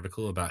article upon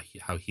article about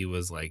how he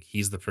was like,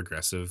 he's the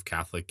progressive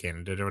Catholic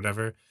candidate or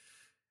whatever.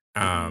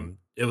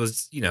 It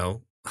was,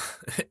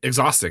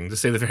 exhausting to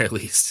say the very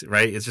least,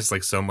 right? It's just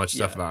like so much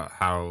stuff about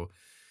how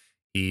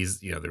he's,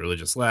 the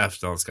religious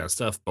left, all this kind of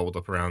stuff bubbled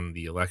up around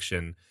the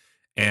election.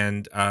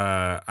 And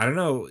I don't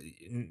know,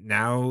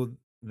 now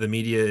the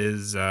media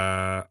is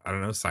I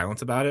don't know,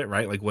 silent about it,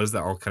 right? Like, what does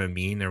that all kind of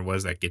mean, or what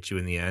does that get you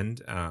in the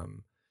end?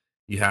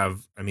 You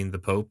have, I mean, the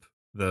Pope,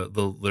 the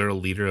literal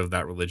leader of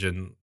that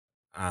religion,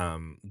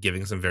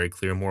 giving some very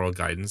clear moral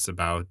guidance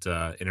about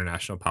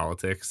international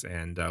politics,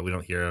 and we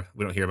don't hear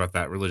about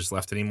that religious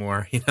left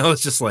anymore.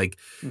 It's just like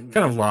kind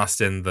of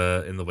lost in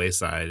the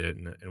wayside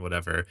and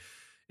whatever.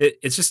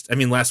 It's just, I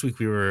mean, last week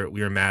we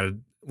were mad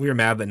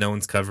that no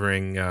one's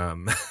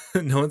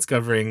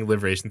covering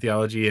liberation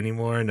theology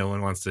anymore. No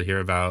one wants to hear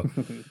about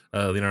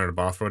Leonardo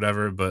Boff or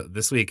whatever. But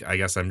this week, I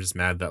guess I'm just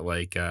mad that,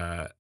 like,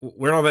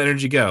 where'd all that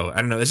energy go?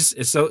 I don't know.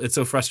 It's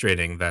so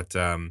frustrating that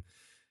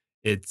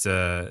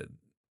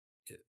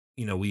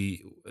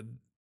we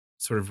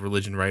sort of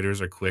religion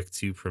writers are quick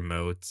to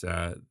promote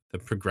the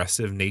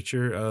progressive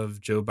nature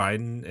of Joe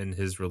Biden and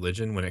his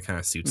religion when it kind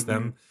of suits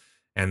them.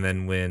 And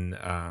then when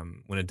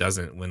it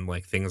doesn't, when,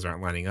 like, things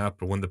aren't lining up,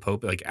 or when the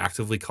Pope, like,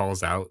 actively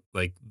calls out,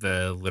 like,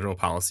 the literal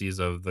policies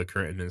of the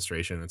current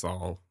administration, it's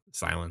all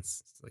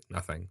silence. It's like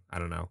nothing. I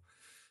don't know.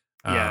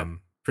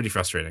 Pretty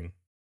frustrating.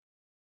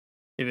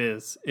 It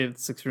is.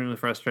 It's extremely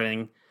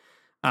frustrating.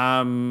 So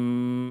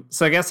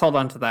I guess hold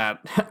on to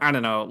that. I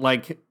don't know,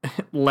 like,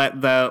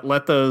 let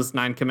those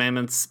 9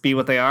 commandments be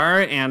what they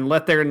are, and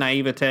let their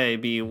naivete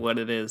be what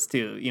it is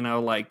too.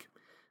 Like,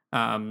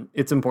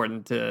 it's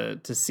important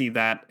to see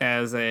that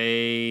as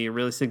a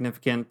really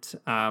significant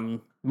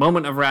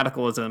moment of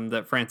radicalism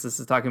that Francis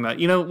is talking about.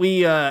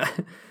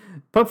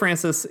 Pope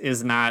Francis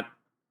is not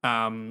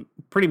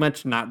pretty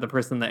much not the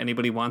person that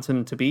anybody wants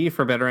him to be,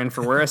 for better and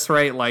for worse,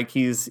 right? Like,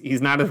 he's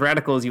not as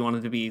radical as you want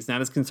him to be. He's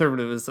not as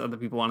conservative as other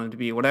people want him to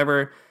be,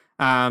 whatever.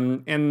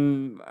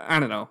 And I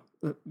don't know,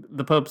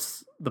 the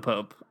Pope's the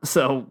Pope,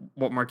 so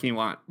what more can you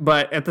want?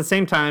 But at the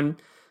same time,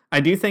 I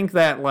do think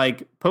that,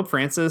 like, Pope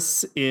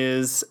Francis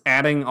is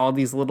adding all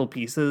these little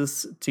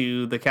pieces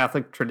to the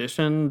Catholic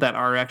tradition that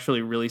are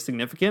actually really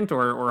significant,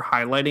 or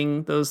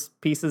highlighting those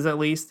pieces at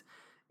least.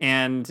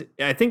 And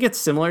I think it's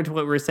similar to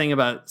what we were saying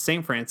about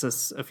St.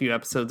 Francis a few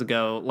episodes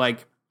ago.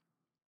 Like,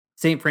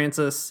 St.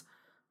 Francis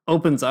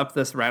opens up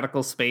this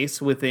radical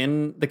space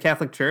within the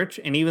Catholic Church.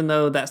 And even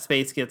though that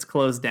space gets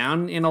closed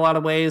down in a lot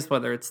of ways,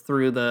 whether it's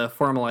through the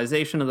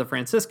formalization of the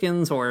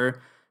Franciscans or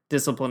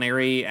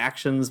disciplinary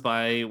actions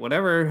by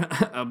whatever,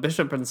 a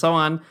bishop and so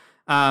on,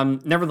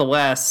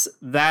 nevertheless,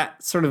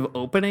 that sort of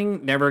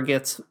opening never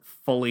gets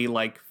fully,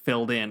 like,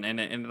 filled in, and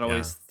it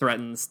always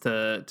threatens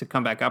to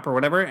come back up or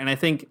whatever. And I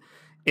think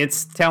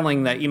it's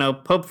telling that,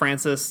 Pope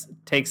Francis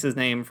takes his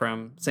name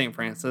from St.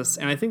 Francis.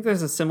 And I think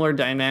there's a similar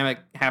dynamic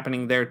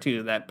happening there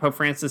too, that Pope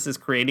Francis is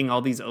creating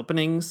all these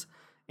openings.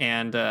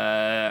 And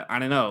I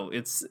don't know,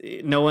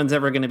 no one's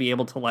ever going to be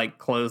able to like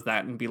close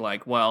that and be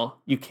like,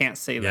 well, you can't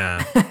say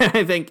that.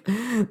 I think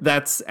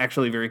that's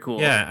actually very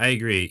cool. Yeah, I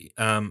agree.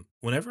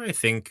 Whenever I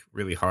think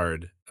really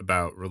hard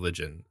about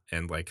religion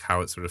and like how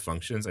it sort of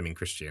functions, I mean,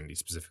 Christianity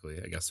specifically,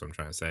 I guess what I'm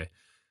trying to say.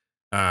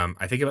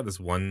 I think about this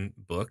one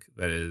book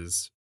that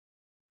is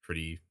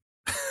pretty,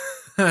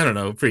 I don't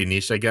know, pretty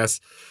niche, I guess.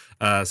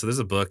 So there's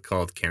a book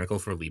called Canticle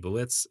for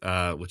Leibowitz,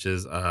 which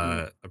is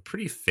a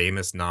pretty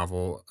famous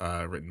novel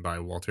written by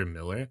Walter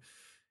Miller.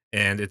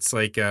 And it's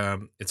like,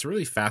 it's a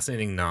really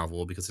fascinating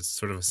novel because it's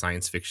sort of a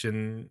science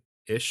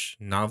fiction-ish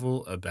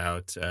novel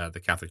about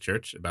the Catholic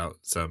Church, about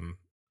some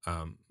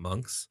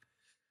monks.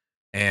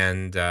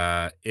 And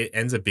it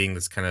ends up being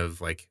this kind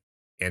of like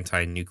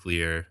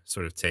anti-nuclear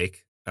sort of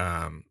take.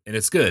 And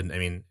it's good. I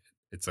mean,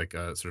 it's like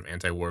a sort of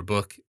anti-war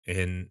book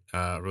in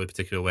a really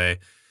particular way.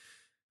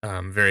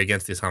 Very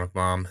against the atomic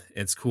bomb.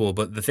 It's cool.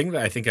 But the thing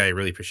that I think I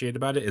really appreciate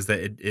about it is that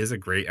it is a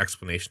great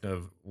explanation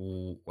of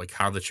like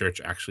how the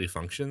church actually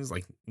functions,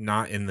 like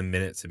not in the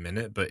minute to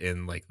minute, but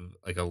in like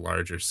a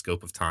larger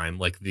scope of time,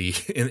 like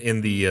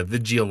in the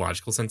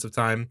geological sense of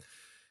time.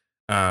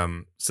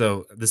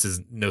 So this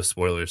is no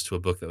spoilers to a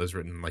book that was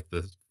written in like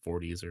the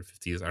 40s or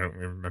 50s. I don't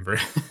remember.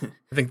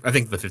 I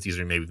think the 50s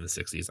or maybe the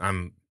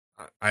 60s.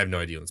 I have no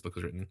idea when this book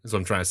was written. Is what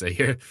I'm trying to say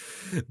here.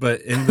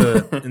 But in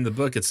the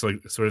book, it's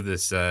like sort of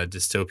this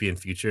dystopian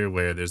future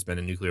where there's been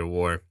a nuclear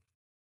war,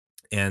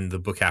 and the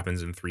book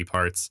happens in 3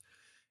 parts,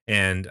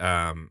 and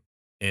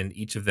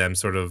each of them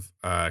sort of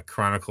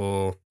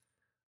chronicle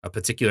a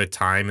particular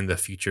time in the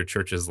future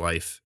church's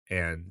life,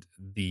 and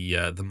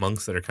the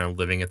monks that are kind of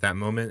living at that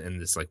moment in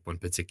this like one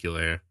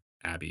particular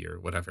abbey or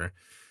whatever,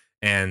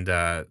 and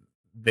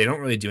they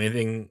don't really do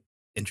anything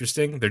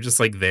interesting. They're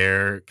just like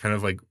there, kind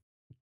of like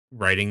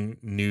writing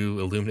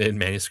new illuminated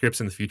manuscripts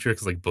in the future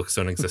because like books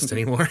don't exist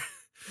anymore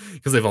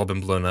because they've all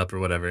been blown up or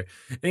whatever.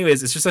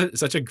 Anyways, it's just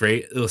such a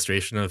great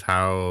illustration of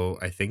how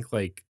I think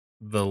like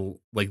the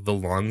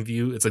long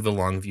view. It's like the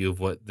long view of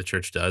what the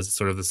church does. It's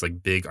sort of this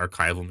like big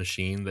archival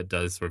machine that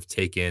does sort of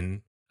take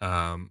in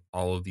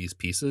all of these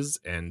pieces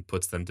and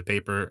puts them to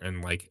paper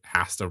and like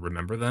has to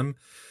remember them,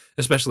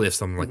 especially if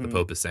someone like the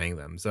Pope is saying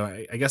them. So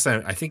I guess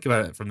I think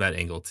about it from that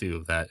angle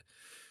too, that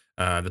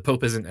the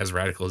Pope isn't as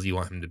radical as you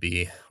want him to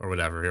be or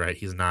whatever, right?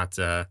 He's not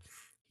the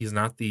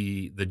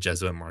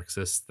Jesuit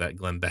Marxist that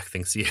Glenn Beck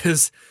thinks he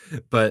is.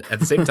 But at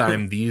the same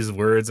time, these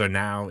words are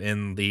now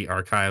in the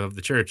archive of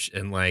the church.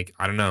 And like,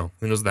 I don't know,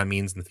 who knows what that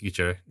means in the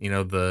future?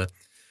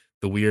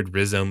 The weird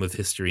rhizome of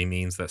history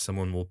means that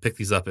someone will pick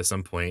these up at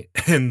some point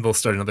and they'll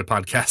start another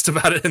podcast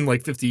about it in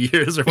like 50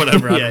 years or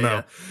whatever. I don't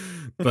know.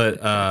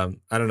 But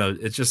I don't know.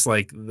 It's just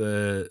like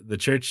the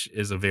church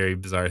is a very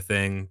bizarre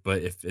thing.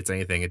 But if it's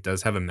anything, it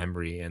does have a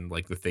memory, and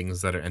like the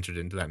things that are entered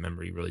into that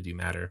memory really do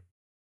matter.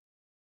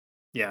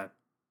 Yeah.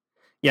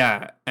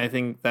 Yeah, I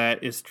think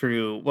that is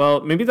true.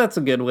 Well, maybe that's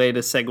a good way to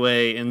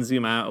segue and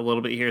zoom out a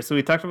little bit here. So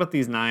we talked about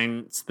these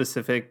 9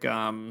 specific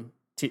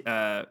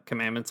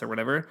commandments or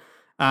whatever.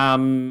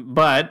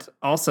 But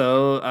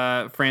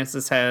also,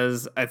 Francis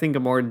has, I think, a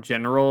more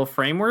general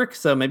framework.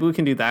 So maybe we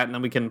can do that, and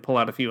then we can pull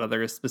out a few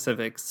other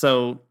specifics.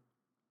 So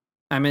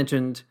I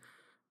mentioned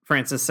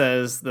Francis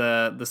says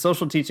the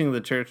social teaching of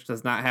the church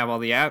does not have all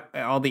the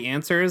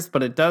answers,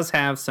 but it does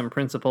have some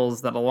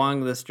principles that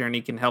along this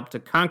journey can help to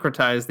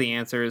concretize the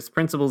answers,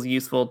 principles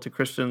useful to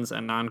Christians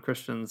and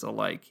non-Christians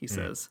alike, he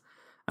says.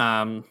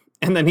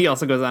 And then he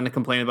also goes on to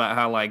complain about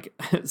how, like,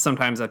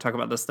 sometimes I talk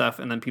about this stuff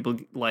and then people,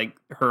 like,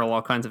 hurl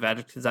all kinds of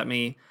adjectives at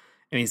me.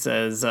 And he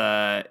says,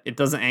 it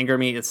doesn't anger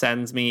me, it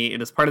saddens me.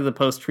 It is part of the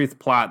post-truth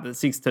plot that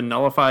seeks to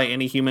nullify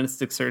any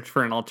humanistic search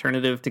for an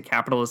alternative to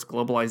capitalist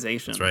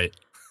globalization. That's right.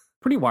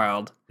 Pretty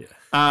wild. Yeah.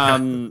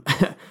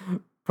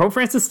 Pope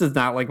Francis does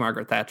not like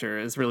Margaret Thatcher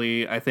is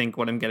really, I think,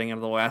 what I'm getting out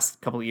of the last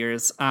couple of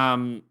years.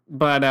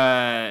 But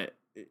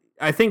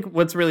I think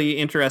what's really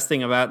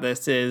interesting about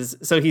this is,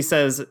 so he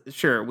says,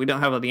 sure, we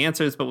don't have all the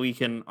answers, but we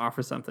can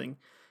offer something.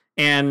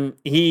 And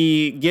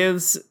he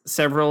gives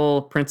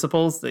several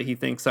principles that he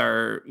thinks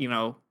are,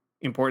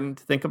 important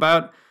to think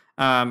about.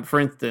 For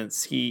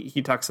instance,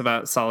 he talks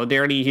about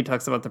solidarity. He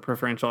talks about the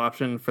preferential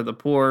option for the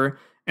poor.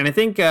 And I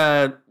think,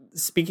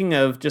 speaking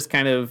of just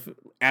kind of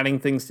adding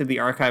things to the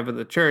archive of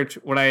the church,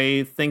 what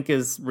I think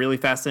is really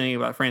fascinating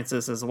about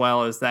Francis as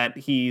well is that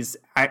he's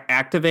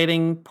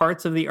activating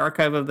parts of the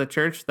archive of the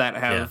church that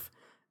have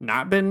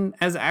not been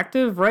as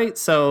active, right?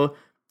 So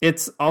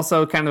it's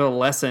also kind of a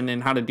lesson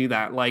in how to do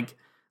that. Like,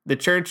 the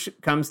church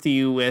comes to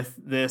you with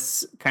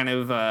this kind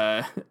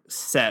of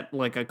set,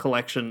 like a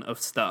collection of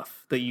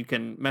stuff that you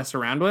can mess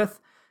around with.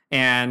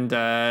 And,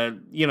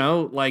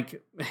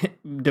 like,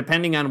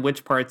 depending on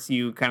which parts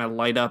you kind of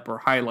light up or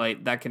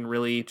highlight, that can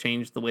really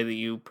change the way that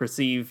you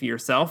perceive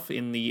yourself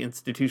in the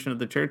institution of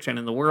the church and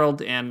in the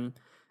world. And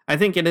I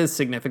think it is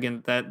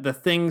significant that the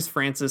things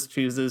Francis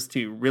chooses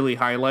to really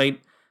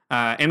highlight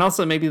And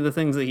also maybe the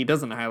things that he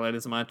doesn't highlight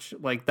as much,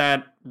 like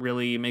that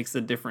really makes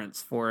a difference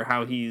for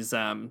how he's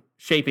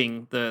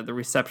shaping the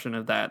reception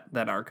of that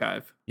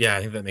archive. Yeah,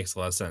 I think that makes a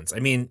lot of sense. I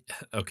mean,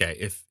 okay,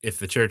 if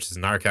the church is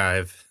an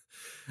archive,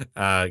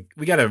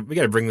 we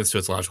gotta bring this to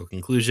its logical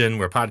conclusion.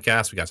 We're a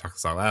podcast, we gotta talk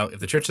this all out. If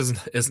the church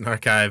is an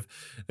archive,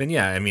 then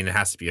yeah, I mean, it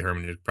has to be a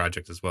hermeneutic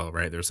project as well,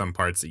 right? There's some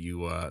parts that you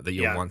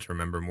want to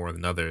remember more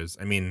than others.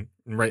 I mean,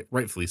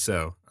 rightfully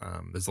so.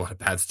 There's a lot of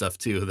bad stuff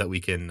too that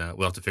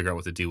we'll have to figure out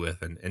what to do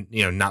with, and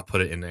not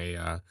put it in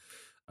a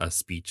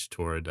speech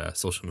toward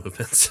social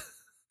movements.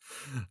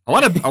 a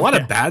lot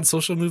of bad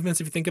social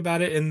movements, if you think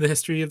about it, in the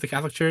history of the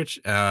Catholic Church.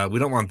 We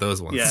don't want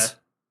those ones.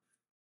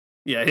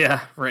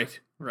 Yeah, right.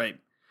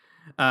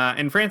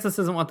 And Francis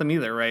doesn't want them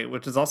either, right?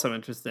 Which is also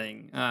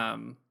interesting.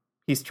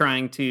 He's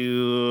trying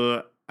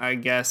to, I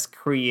guess,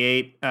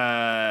 create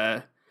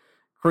the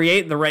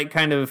right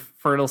kind of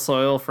fertile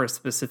soil for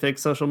specific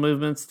social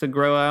movements to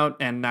grow out,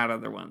 and not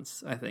other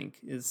ones, I think,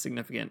 is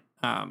significant.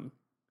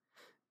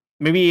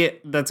 Maybe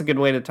that's a good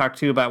way to talk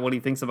to about what he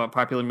thinks about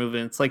popular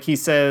movements. Like he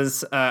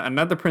says,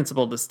 another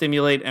principle to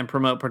stimulate and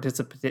promote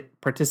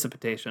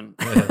participation.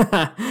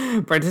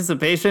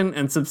 Participation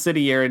and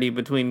subsidiarity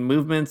between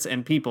movements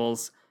and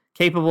peoples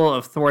capable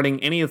of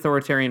thwarting any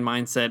authoritarian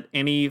mindset,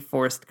 any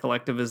forced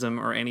collectivism,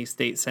 or any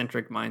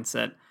state-centric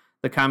mindset.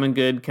 The common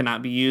good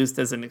cannot be used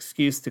as an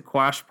excuse to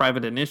quash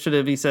private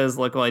initiative, he says,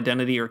 local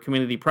identity, or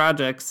community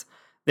projects.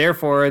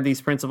 Therefore,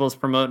 these principles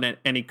promote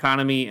an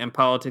economy and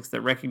politics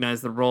that recognize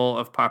the role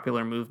of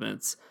popular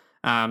movements.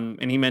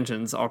 And he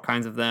mentions all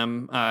kinds of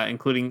them,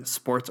 including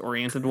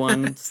sports-oriented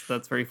ones.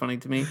 That's very funny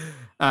to me.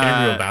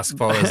 Real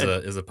basketball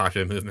is a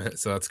popular movement,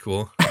 so that's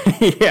cool.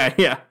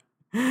 Yeah.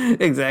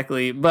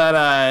 Exactly. But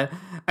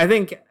I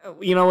think,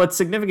 what's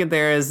significant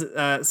there is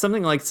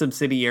something like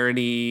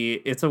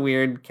subsidiarity. It's a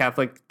weird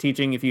Catholic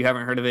teaching. If you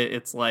haven't heard of it,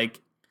 it's like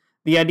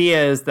the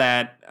idea is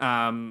that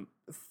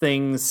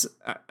things,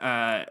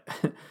 how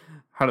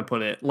to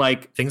put it,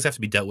 like things have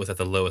to be dealt with at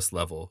the lowest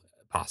level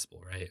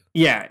possible, right?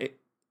 Yeah,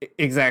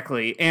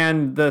 exactly.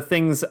 And the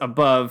things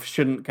above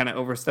shouldn't kind of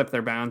overstep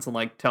their bounds and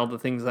like tell the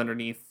things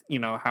underneath,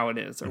 how it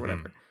is or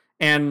whatever.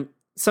 And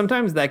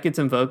sometimes that gets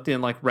invoked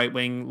in like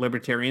right-wing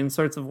libertarian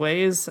sorts of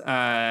ways.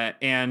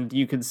 And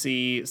you could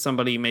see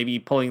somebody maybe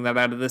pulling that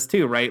out of this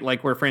too, right?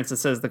 Like where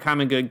Francis says the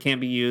common good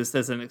can't be used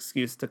as an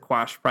excuse to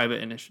quash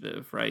private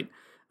initiative, right?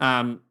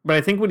 But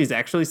I think what he's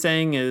actually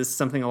saying is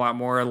something a lot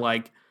more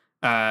like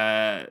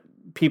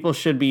people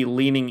should be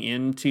leaning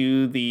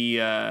into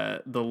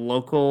the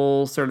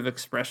local sort of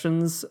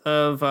expressions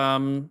of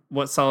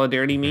what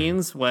solidarity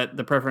means, what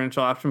the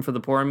preferential option for the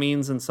poor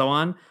means, and so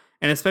on.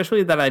 And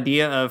especially that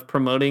idea of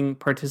promoting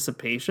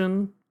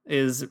participation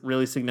is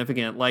really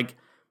significant. Like,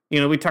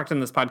 we talked in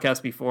this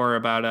podcast before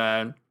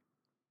about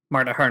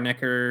Marta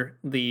Harnecker,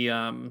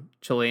 the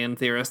Chilean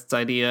theorist's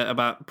idea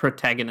about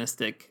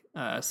protagonistic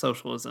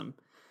socialism.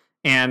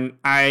 And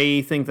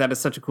I think that is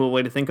such a cool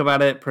way to think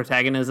about it,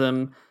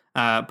 protagonism.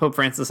 Pope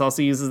Francis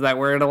also uses that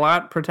word a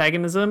lot,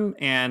 protagonism,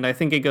 and I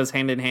think it goes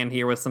hand in hand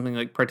here with something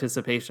like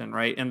participation,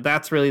 right? And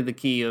that's really the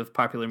key of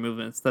popular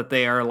movements, that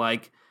they are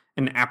like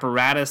an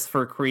apparatus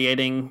for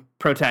creating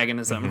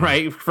protagonism,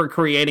 right? For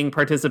creating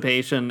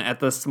participation at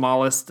the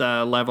smallest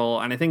level.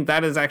 And I think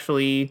that is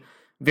actually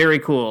very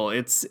cool.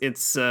 It's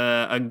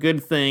a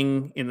good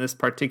thing in this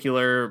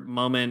particular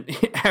moment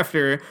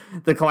after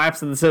the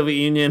collapse of the Soviet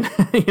Union,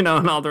 and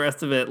all the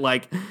rest of it.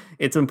 Like,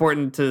 it's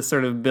important to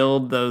sort of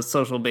build those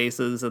social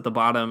bases at the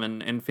bottom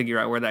and figure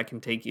out where that can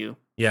take you.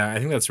 Yeah, I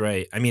think that's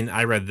right. I mean,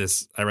 I read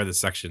this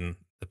section,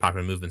 the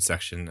popular movement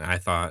section, and I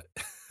thought,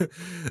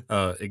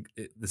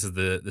 this is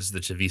the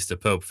Chavista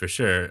Pope for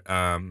sure.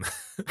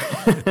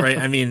 Right.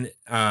 I mean,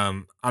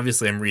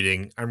 obviously I'm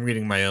reading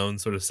my own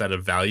sort of set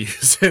of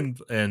values and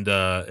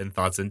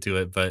thoughts into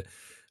it, but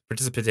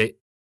participation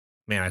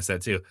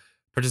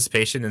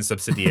and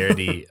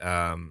subsidiarity,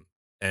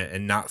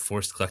 and not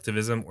forced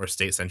collectivism or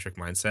state-centric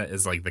mindset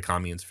is like the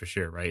communes for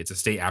sure, right? It's a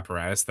state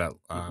apparatus that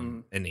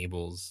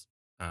enables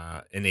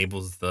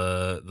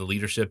the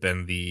leadership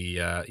and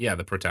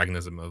the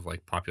protagonism of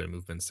like popular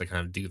movements to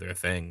kind of do their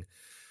thing.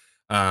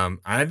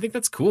 I think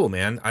that's cool,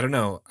 man. I don't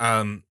know.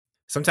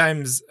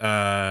 Sometimes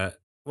it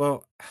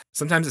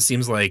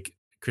seems like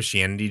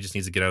Christianity just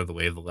needs to get out of the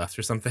way of the left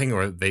or something,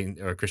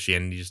 or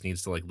Christianity just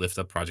needs to like lift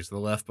up projects of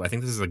the left. But I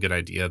think this is a good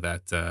idea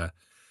that the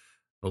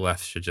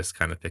left should just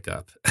kind of pick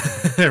up,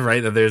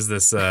 right? That there's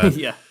this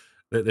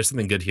there's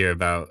something good here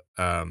about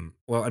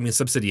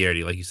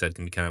subsidiarity, like you said,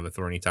 can be kind of a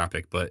thorny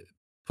topic, but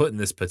put in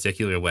this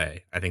particular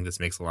way, I think this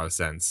makes a lot of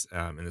sense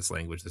in this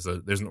language.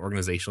 There's an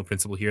organizational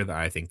principle here that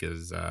I think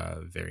is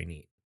very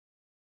neat.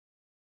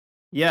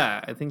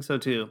 Yeah, I think so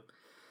too.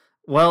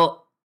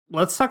 Well,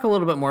 let's talk a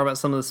little bit more about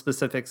some of the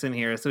specifics in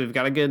here. So we've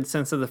got a good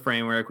sense of the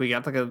framework. We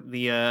got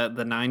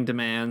the 9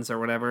 demands or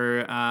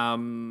whatever.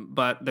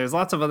 But there's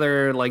lots of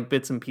other like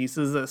bits and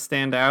pieces that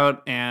stand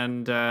out.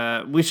 And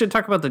we should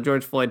talk about the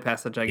George Floyd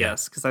passage, I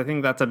guess, because I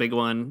think that's a big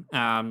one.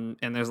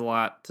 And there's a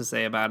lot to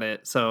say about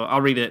it. So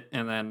I'll read it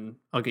and then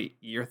I'll get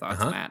your thoughts,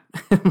 Matt.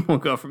 We'll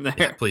go from there.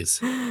 Yeah,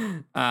 please.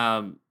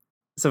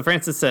 So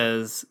Francis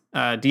says,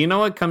 do you know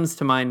what comes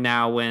to mind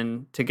now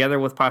when, together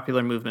with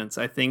popular movements,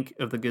 I think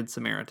of the Good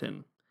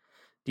Samaritan?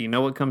 Do you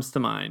know what comes to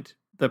mind?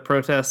 The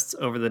protests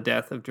over the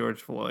death of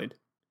George Floyd.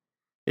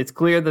 It's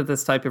clear that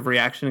this type of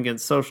reaction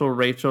against social,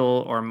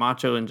 racial, or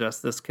macho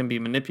injustice can be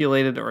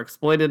manipulated or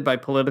exploited by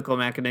political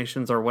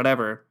machinations or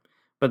whatever.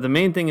 But the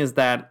main thing is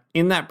that,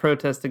 in that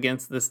protest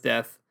against this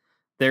death,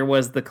 there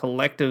was the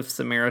collective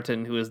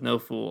Samaritan who is no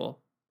fool.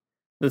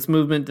 This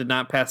movement did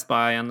not pass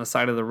by on the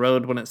side of the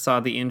road when it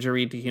saw the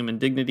injury to human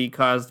dignity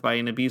caused by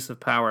an abuse of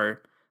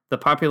power. The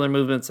popular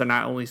movements are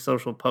not only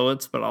social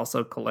poets, but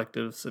also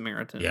collective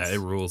Samaritans. Yeah, it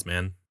rules,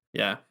 man.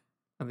 Yeah,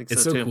 I think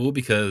it's so too. Cool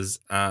because,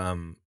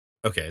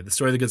 okay, the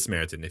story of the Good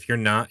Samaritan, if you're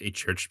not a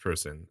church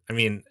person, I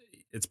mean,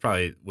 it's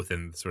probably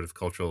within the sort of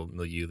cultural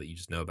milieu that you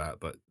just know about,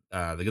 but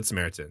the Good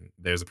Samaritan,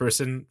 there's a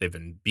person, they've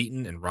been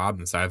beaten and robbed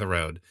on the side of the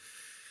road.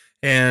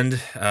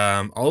 And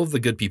all of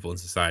the good people in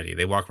society,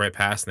 they walk right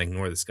past and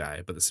ignore this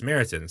guy. But the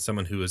Samaritan,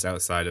 someone who is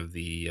outside of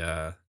the,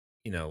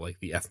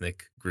 like the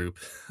ethnic group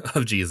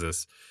of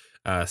Jesus,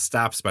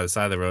 stops by the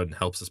side of the road and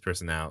helps this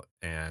person out.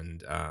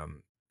 And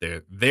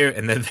they're there,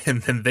 and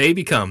then they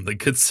become the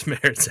Good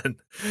Samaritan.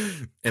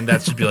 And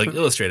that should be like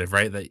illustrative,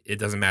 right? That it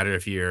doesn't matter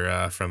if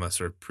you're from a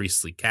sort of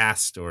priestly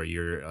caste or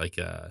you're like,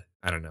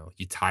 I don't know,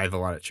 you tithe a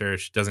lot at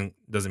church. Doesn't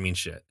mean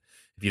shit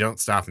if you don't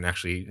stop and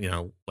actually,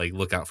 like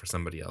look out for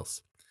somebody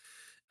else.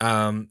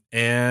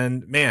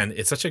 And man,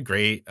 it's such a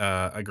great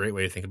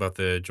way to think about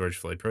the George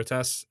Floyd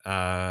protests,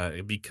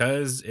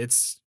 because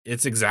it's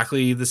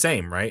exactly the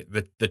same, right?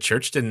 The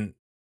church didn't,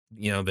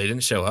 they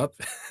didn't show up,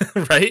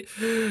 right?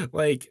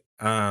 Like,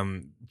 I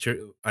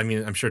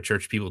mean, I'm sure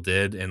church people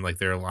did. And like,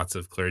 there are lots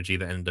of clergy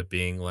that ended up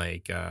being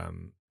like,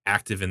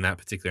 active in that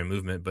particular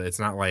movement, but it's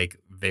not like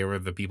they were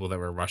the people that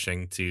were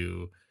rushing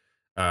to,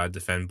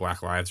 defend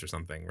Black lives or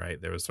something,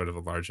 right? There was sort of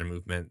a larger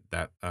movement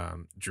that,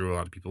 drew a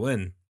lot of people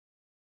in.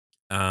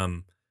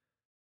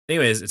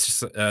 Anyways, it's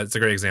just it's a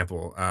great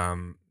example.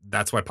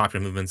 That's why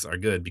popular movements are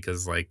good,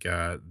 because like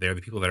they're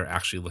the people that are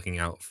actually looking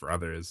out for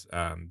others.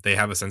 They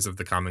have a sense of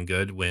the common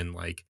good when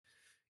like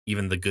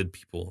even the good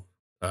people,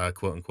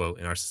 quote unquote,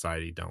 in our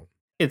society don't.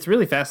 It's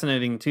really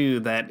fascinating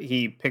too that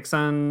he picks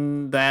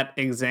on that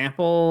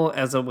example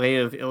as a way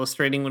of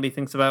illustrating what he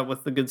thinks about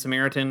with the Good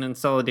Samaritan and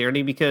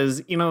solidarity,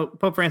 because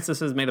Pope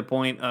Francis has made a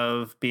point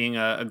of being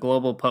a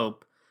global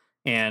pope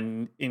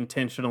and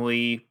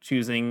intentionally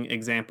choosing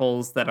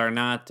examples that are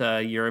not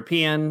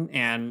European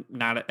and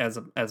not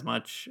as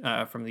much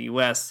from the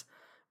US.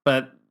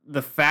 But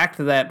the fact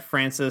that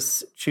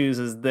Francis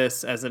chooses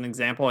this as an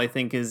example, I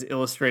think, is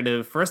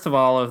illustrative, first of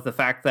all, of the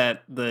fact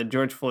that the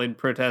George Floyd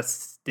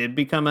protests did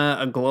become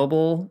a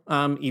global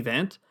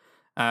event.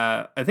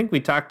 I think we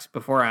talked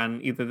before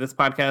on either this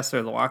podcast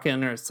or the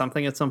walk-in or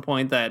something at some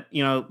point that,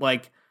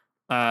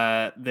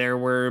 there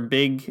were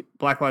big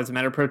Black Lives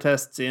Matter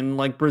protests in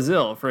like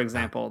Brazil, for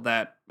example,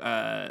 that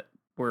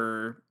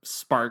were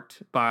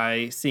sparked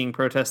by seeing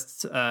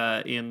protests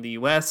in the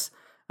US.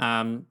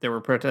 There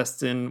were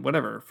protests in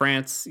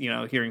France,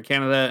 here in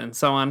Canada and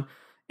so on.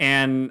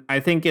 And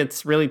I think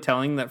it's really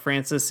telling that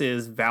Francis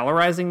is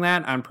valorizing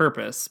that on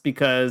purpose,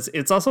 because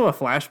it's also a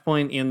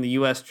flashpoint in the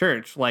US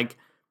church. Like,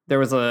 there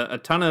was a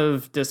ton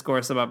of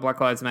discourse about Black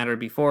Lives Matter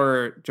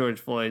before George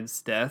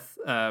Floyd's death,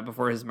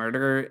 before his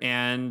murder.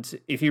 And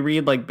if you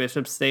read like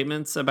bishops'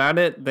 statements about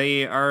it,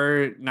 they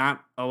are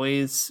not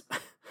always,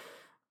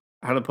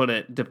 how to put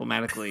it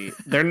diplomatically,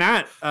 they're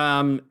not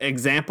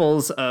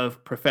examples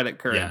of prophetic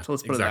courage. Yeah,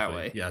 let's put it that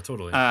way. Yeah,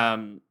 totally.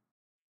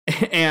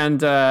 And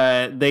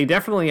they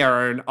definitely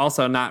are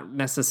also not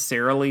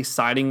necessarily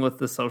siding with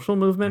the social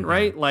movement,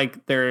 right?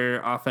 Like,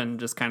 they're often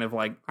just kind of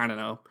like, I don't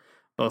know,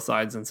 both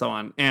sides and so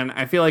on. And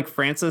I feel like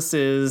Francis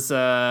is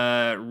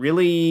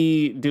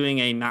really doing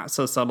a not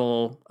so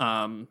subtle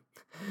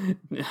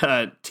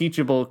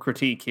teachable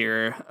critique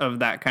here of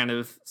that kind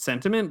of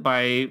sentiment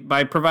by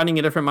providing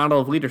a different model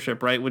of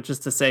leadership, right? Which is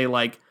to say,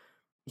 like,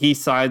 he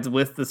sides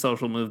with the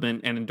social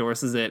movement and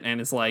endorses it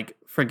and is like,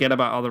 forget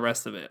about all the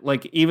rest of it.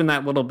 Like, even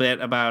that little bit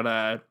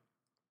about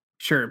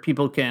sure,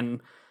 people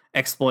can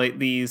exploit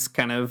these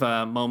kind of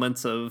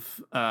moments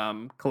of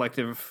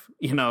collective,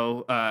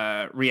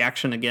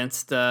 reaction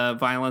against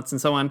violence and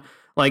so on.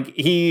 Like,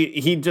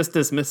 he just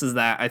dismisses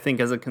that, I think,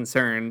 as a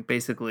concern,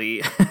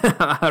 basically,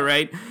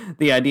 right?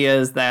 The idea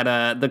is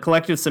that the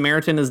collective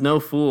Samaritan is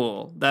no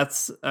fool.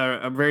 That's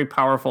a very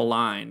powerful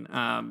line.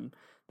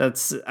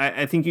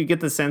 I think you get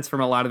the sense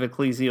from a lot of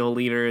ecclesial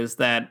leaders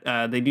that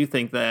they do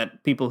think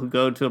that people who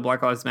go to a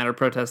Black Lives Matter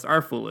protest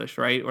are foolish,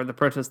 right? Or the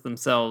protests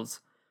themselves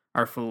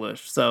are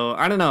foolish. So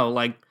I don't know,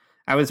 like,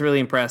 I was really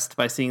impressed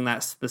by seeing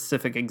that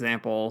specific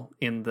example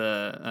in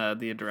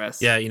the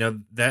address. Yeah,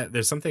 that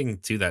there's something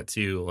to that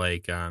too.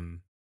 Like,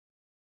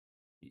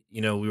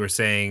 we were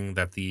saying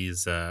that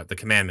these the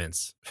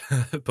commandments,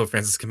 Pope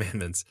Francis'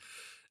 commandments,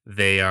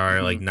 they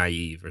are like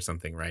naive or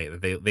something, right?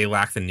 They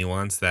lack the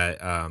nuance that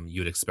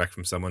you would expect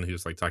from someone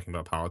who's like talking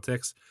about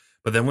politics.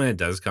 But then when it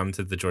does come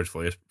to the George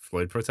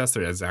Floyd protest,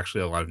 there is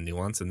actually a lot of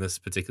nuance in this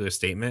particular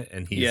statement,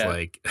 and he's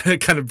like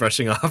kind of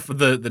brushing off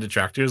the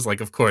detractors.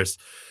 Like, of course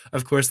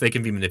they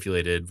can be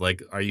manipulated.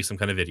 Like, are you some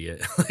kind of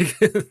idiot?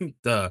 Like,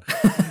 duh.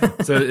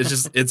 So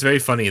it's very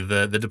funny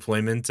the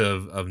deployment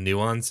of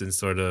nuance and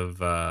sort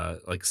of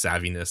like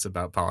savviness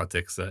about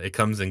politics. It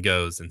comes and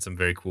goes in some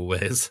very cool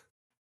ways.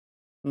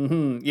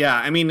 Yeah,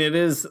 I mean, it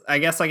is. I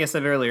guess, like I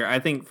said earlier, I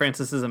think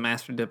Francis is a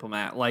master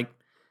diplomat. Like,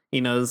 he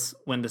knows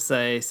when to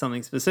say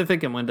something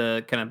specific and when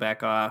to kind of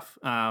back off.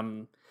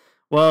 Well,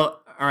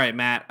 all right,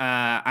 Matt.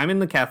 I'm in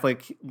the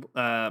Catholic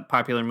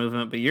popular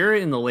movement, but you're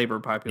in the labor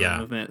popular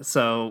movement.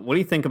 So, what do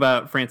you think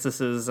about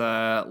Francis's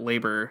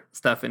labor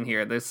stuff in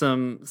here? There's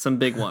some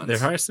big ones.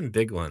 There are some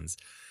big ones.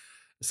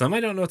 Some I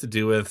don't know what to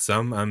do with.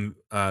 Some I'm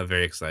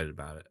very excited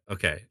about it.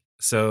 Okay.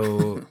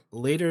 So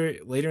later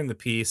in the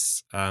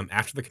piece,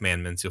 after the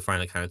commandments, you'll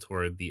find it kind of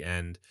toward the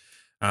end.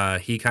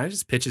 He kind of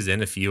just pitches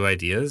in a few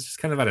ideas, just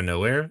kind of out of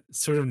nowhere,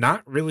 sort of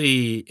not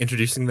really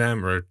introducing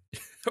them or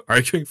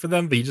arguing for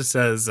them, but he just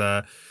says,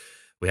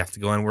 we have to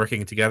go on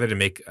working together to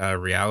make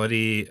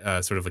reality,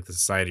 sort of like the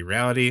society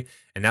reality.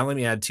 And now let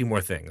me add two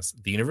more things: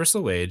 the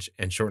universal wage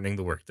and shortening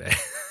the workday.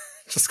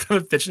 Just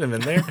kind of pitching them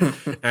in there.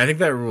 And I think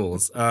that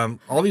rules.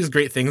 All these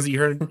great things that you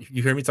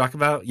heard me talk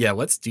about. Yeah,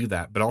 let's do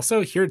that. But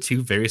also here are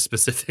two very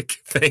specific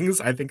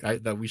things I think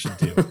that we should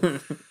do.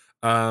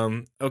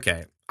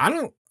 Okay.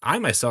 I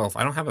myself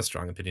don't have a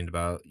strong opinion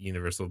about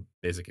universal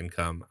basic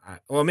income.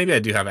 Well, maybe I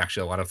do have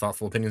actually a lot of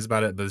thoughtful opinions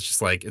about it, but it's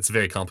just like, it's a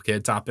very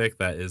complicated topic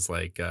that is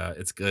like,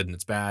 it's good and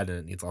it's bad and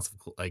it needs lots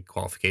of like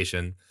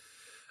qualification.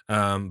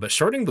 But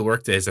shortening the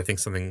workday is, I think,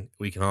 something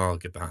we can all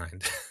get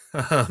behind.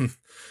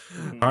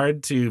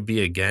 Hard to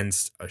be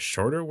against a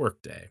shorter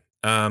workday.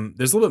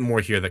 There's a little bit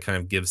more here that kind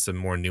of gives some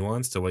more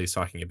nuance to what he's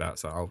talking about.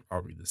 So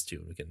I'll read this too,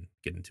 and we can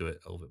get into it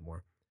a little bit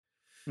more.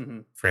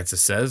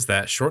 Francis says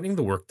that shortening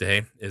the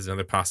workday is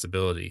another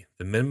possibility.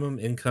 The minimum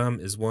income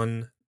is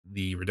one,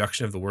 the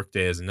reduction of the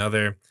workday is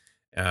another,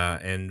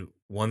 and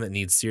one that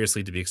needs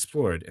seriously to be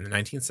explored. In the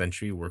 19th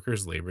century,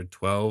 workers labored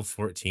 12,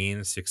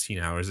 14, 16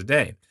 hours a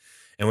day.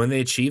 And when they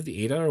achieved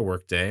the 8-hour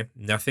workday,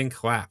 nothing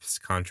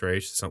collapsed,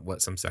 contrary to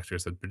what some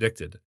sectors had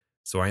predicted.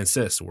 So I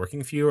insist,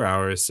 working fewer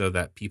hours so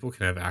that people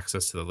can have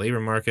access to the labor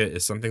market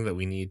is something that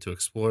we need to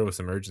explore with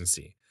some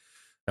urgency.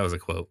 That was a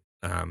quote,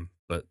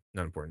 but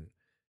not important.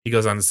 He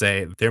goes on to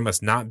say, there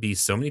must not be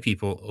so many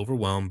people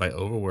overwhelmed by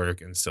overwork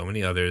and so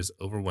many others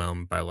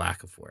overwhelmed by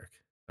lack of work.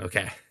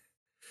 Okay.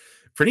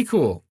 Pretty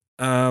cool.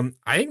 I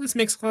think this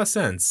makes a lot of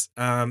sense.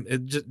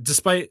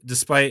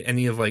 Despite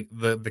any of like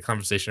the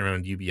conversation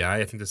around UBI,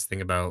 I think this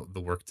thing about the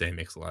workday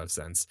makes a lot of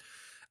sense.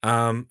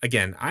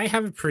 Again, I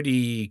have a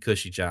pretty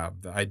cushy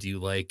job that I do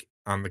like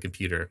on the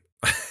computer.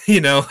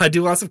 I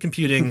do lots of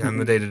computing on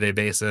the day-to-day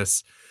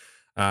basis.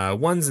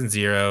 Ones and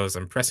zeros.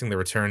 I'm pressing the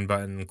return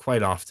button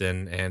quite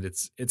often, and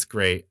it's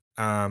great.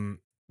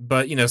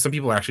 But some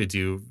people actually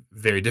do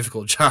very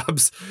difficult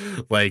jobs,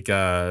 like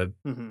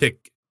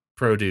pick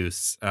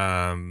produce,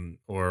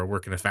 or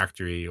work in a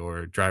factory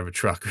or drive a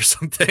truck or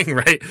something,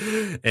 right?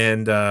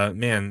 And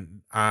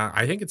man,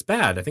 I think it's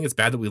bad. I think it's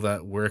bad that we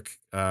let work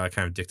kind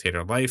of dictate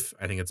our life.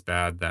 I think it's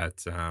bad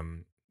that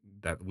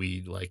that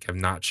we like have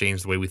not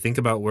changed the way we think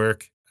about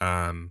work.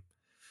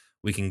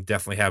 We can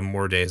definitely have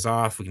more days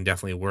off. We can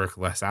definitely work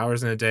less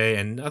hours in a day,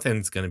 and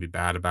nothing's going to be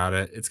bad about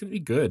it. It's going to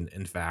be good,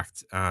 in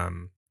fact.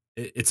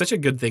 It's such a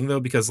good thing, though,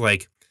 because,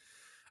 like,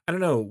 I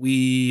don't know,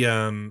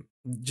 I'm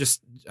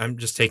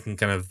just taking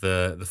kind of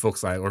the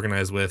folks I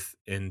organize with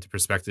into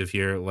perspective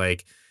here.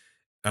 Like,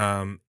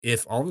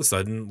 if all of a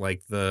sudden,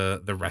 like,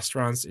 the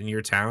restaurants in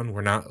your town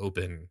were not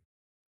open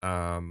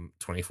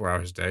 24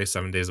 hours a day,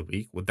 7 days a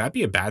week, would that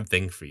be a bad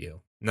thing for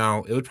you?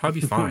 No, it would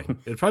probably be fine.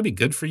 It would probably be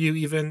good for you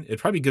even. It'd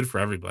probably be good for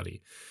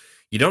everybody.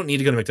 You don't need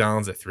to go to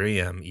McDonald's at 3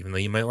 a.m., even though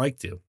you might like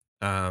to.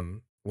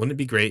 Wouldn't it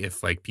be great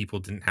if like people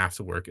didn't have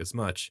to work as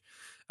much?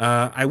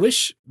 I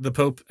wish the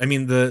Pope, I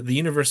mean, the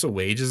universal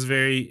wage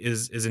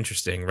is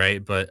interesting,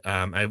 right? But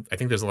I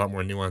think there's a lot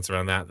more nuance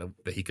around that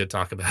he could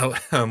talk about.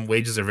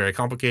 Wages are very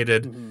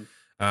complicated.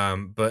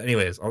 But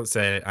anyways, I'll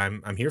say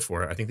I'm here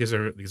for it. I think these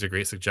are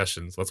great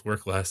suggestions. Let's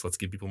work less. Let's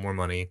give people more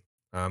money.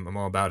 I'm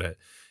all about it.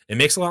 It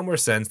makes a lot more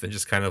sense than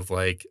just kind of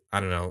like, I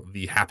don't know,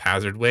 the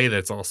haphazard way that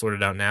it's all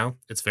sorted out now.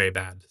 It's very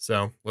bad.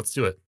 So let's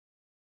do it.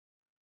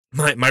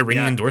 My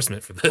ringing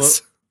endorsement for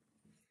this.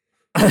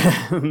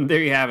 Well,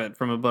 there you have it,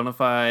 from a bona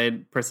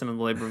fide person in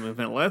the labor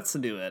movement. Let's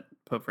do it,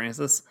 Pope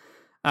Francis.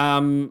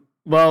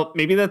 Well,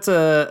 maybe that's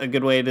a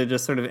good way to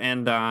just sort of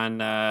end on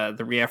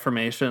the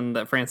reaffirmation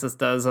that Francis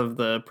does of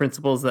the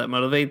principles that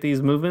motivate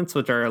these movements,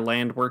 which are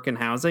land, work, and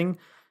housing.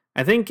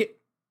 I think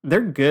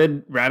they're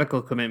good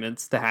radical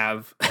commitments to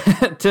have.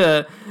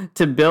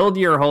 to build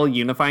your whole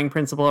unifying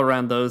principle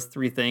around those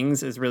three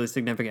things is really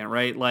significant,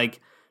 right? Like,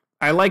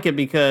 I like it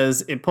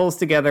because it pulls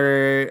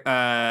together,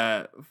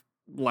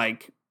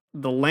 like,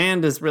 the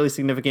land is really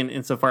significant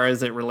insofar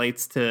as it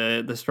relates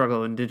to the struggle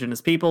of indigenous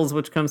peoples,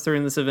 which comes through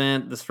in this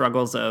event, the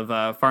struggles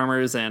of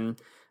farmers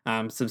and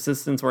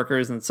subsistence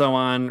workers and so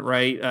on,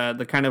 right?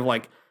 The kind of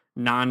like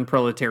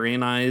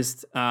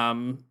non-proletarianized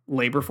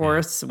labor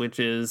force, which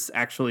is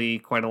actually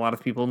quite a lot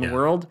of people in the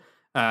world.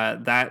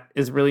 That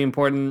is really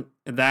important.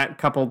 That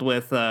coupled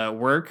with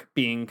work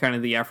being kind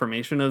of the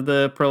affirmation of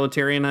the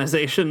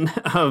proletarianization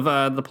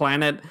of the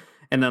planet.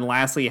 And then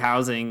lastly,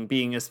 housing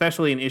being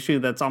especially an issue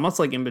that's almost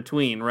like in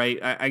between, right?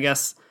 I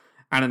guess,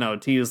 I don't know,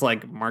 to use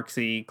like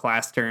Marxy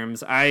class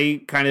terms,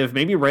 I kind of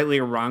maybe rightly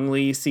or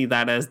wrongly see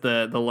that as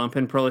the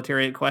lumpen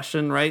proletariat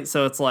question, right?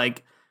 So it's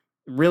like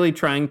really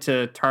trying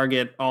to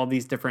target all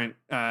these different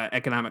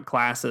economic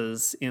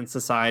classes in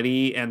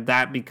society, and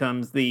that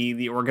becomes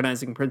the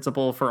organizing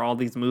principle for all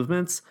these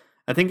movements.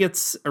 I think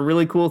it's a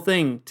really cool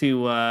thing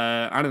to,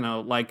 I don't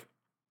know, like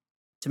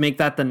to make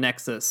that the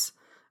nexus.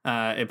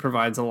 It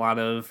provides a lot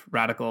of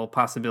radical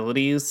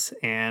possibilities,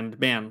 and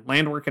man,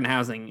 land, work, and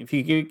housing. If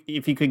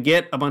you could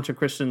get a bunch of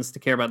Christians to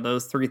care about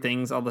those three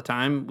things all the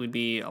time, we'd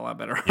be a lot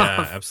better off.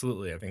 Yeah,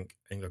 absolutely. I think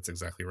that's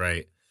exactly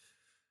right.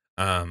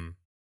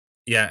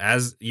 Yeah,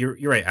 as you're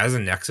right, as a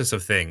nexus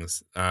of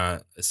things,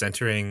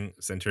 centering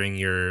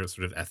your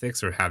sort of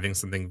ethics or having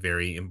something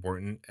very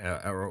important,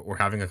 or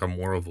having like a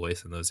moral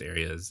voice in those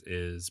areas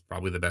is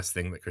probably the best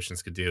thing that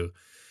Christians could do.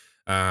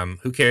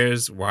 Who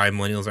cares why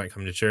millennials aren't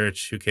coming to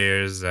church? Who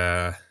cares?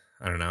 I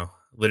don't know.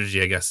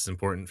 Liturgy, I guess, is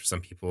important for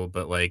some people,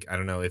 but like, I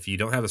don't know, if you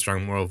don't have a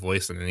strong moral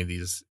voice in any of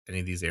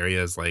these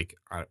areas, like,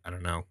 I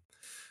don't know.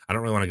 I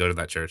don't really want to go to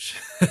that church.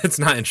 It's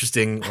not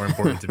interesting or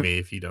important to me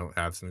if you don't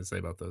have something to say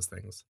about those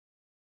things.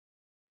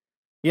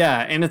 Yeah,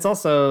 and it's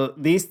also,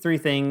 these three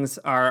things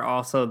are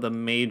also the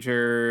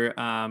major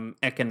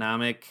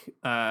economic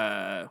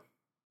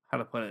how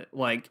to put it,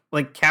 like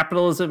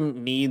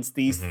capitalism needs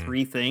these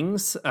three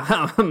things,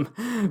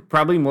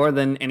 probably more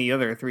than any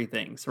other three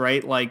things,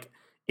 right? Like,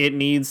 it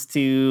needs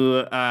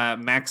to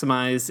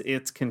maximize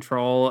its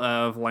control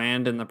of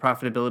land and the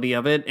profitability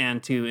of it,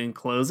 and to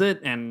enclose it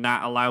and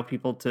not allow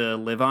people to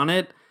live on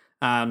it.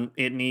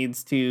 It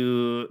needs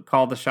to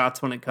call the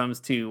shots when it comes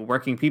to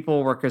working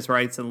people, workers'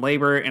 rights, and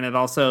labor, and it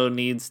also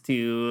needs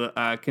to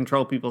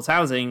control people's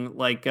housing,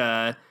 like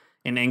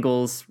in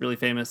Engels' really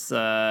famous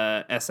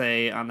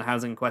essay on the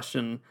housing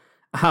question.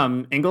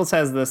 Engels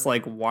has this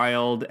like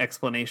wild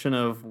explanation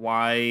of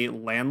why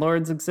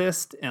landlords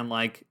exist, and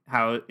like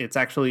how it's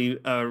actually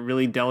a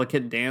really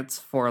delicate dance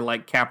for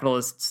like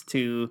capitalists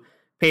to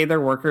pay their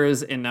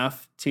workers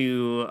enough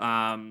to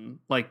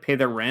like pay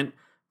their rent,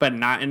 but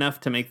not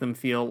enough to make them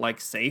feel like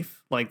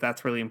safe. Like,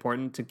 that's really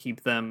important to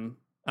keep them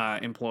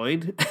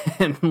employed.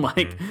 And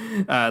like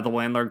the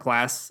landlord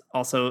class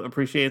also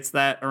appreciates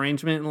that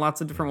arrangement in lots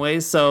of different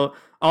ways. So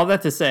all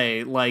that to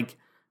say, like,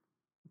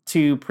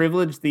 to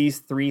privilege these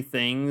three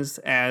things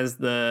as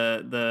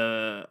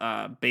the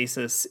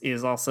basis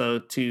is also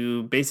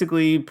to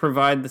basically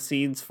provide the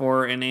seeds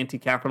for an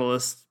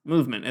anti-capitalist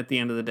movement at the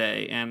end of the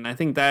day. And I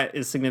think that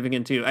is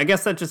significant too. I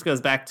guess that just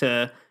goes back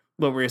to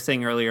what we were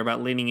saying earlier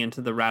about leaning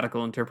into the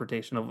radical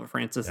interpretation of what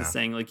Francis is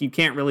saying. Like, you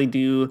can't really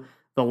do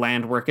the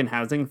land, work, and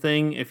housing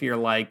thing if you're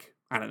like,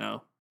 I don't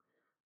know,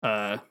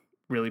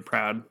 really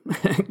proud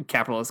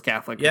capitalist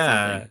Catholic or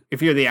something.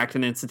 If you're the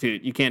Acton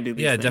Institute, you can't do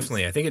these things.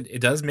 Definitely. I think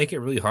it does make it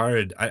really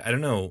hard. I don't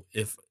know,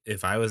 if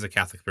I was a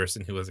Catholic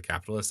person who was a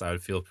capitalist, I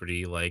would feel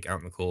pretty like out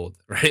in the cold,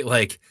 right?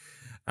 Like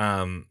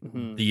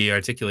the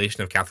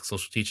articulation of Catholic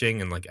social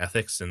teaching and like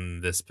ethics in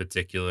this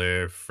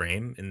particular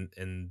frame,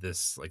 in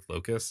this like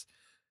locus,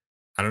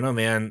 I don't know,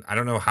 man. I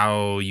don't know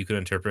how you could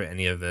interpret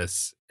any of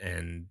this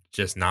and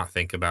just not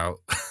think about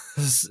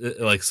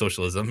like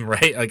socialism,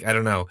 right? Like, I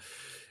don't know.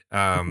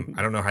 I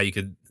don't know how you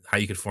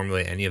could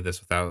formulate any of this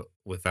without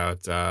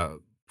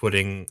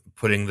putting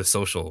the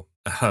social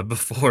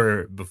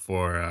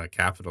before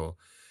capital.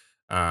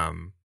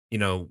 You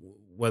know,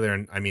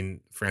 I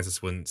mean,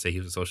 Francis wouldn't say he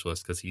was a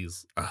socialist because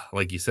he's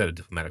like you said, a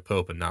diplomatic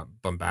pope and not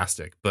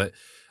bombastic, but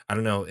I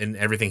don't know, in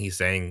everything he's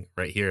saying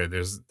right here,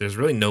 there's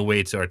really no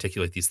way to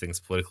articulate these things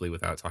politically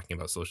without talking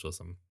about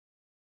socialism.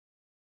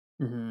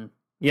 Mm-hmm.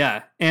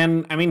 Yeah,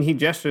 and I mean, he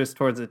gestures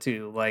towards it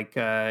too. Like,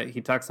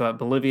 he talks about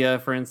Bolivia,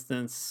 for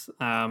instance,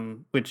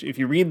 which if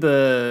you read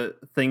the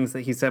things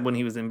that he said when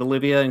he was in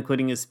Bolivia,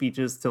 including his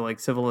speeches to like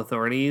civil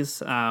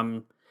authorities,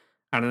 I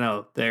don't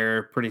know,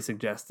 they're pretty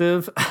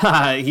suggestive.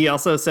 He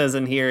also says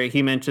in here,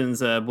 he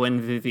mentions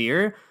Buen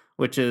Vivir,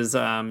 which is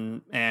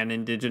an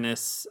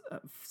indigenous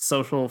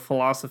social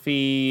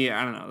philosophy.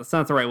 I don't know, that's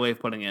not the right way of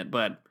putting it,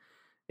 but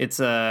it's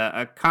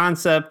a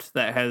concept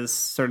that has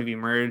sort of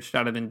emerged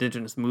out of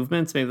indigenous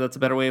movements. Maybe that's a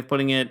better way of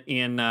putting it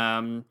in,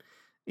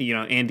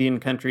 Andean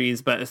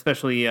countries, but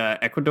especially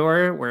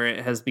Ecuador, where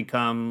it has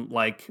become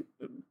like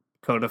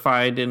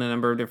codified in a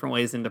number of different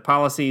ways into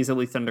policies, at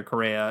least under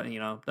Correa. You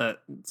know,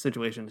 that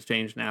situation has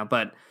changed now,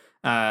 but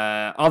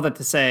all that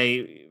to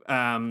say,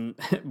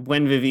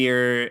 when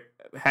Vivier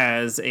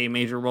has a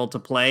major role to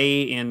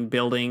play in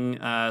building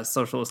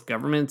socialist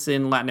governments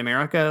in Latin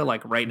America,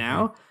 like right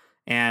now.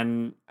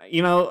 And,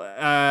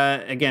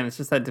 again, it's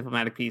just that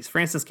diplomatic piece.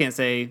 Francis can't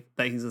say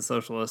that he's a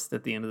socialist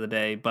at the end of the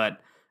day, but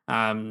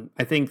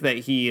I think that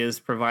he is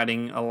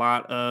providing a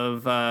lot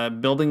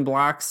of building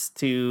blocks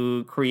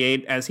to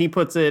create, as he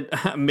puts it,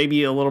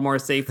 maybe a little more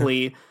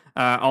safely,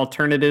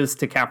 alternatives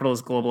to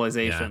capitalist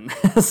globalization.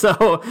 Yeah. So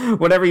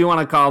whatever you want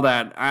to call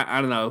that,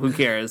 I don't know, who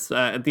cares?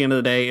 At the end of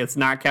the day, it's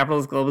not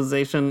capitalist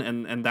globalization,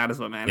 and that is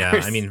what matters.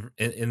 Yeah, I mean,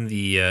 in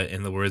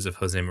the words of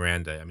Jose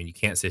Miranda, I mean, you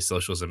can't say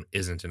socialism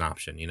isn't an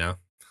option,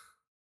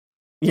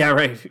 Yeah,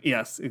 right.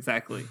 Yes,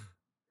 exactly.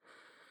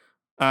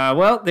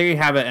 Well, there you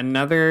have it.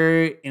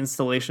 Another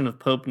installation of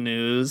Pope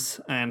news,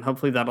 and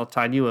hopefully that'll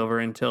tide you over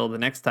until the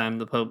next time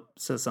the Pope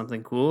says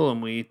something cool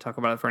and we talk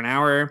about it for an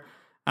hour.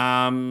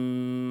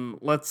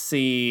 Let's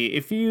see.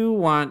 If you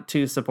want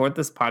to support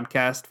this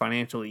podcast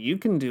financially, you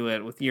can do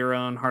it with your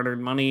own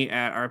hard-earned money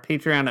at our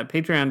Patreon at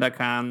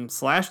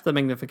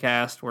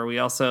patreon.com/themagnificast, where we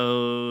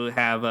also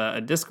have a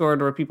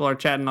Discord where people are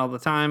chatting all the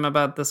time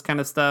about this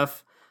kind of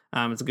stuff.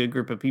 It's a good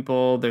group of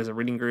people. There's a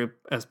reading group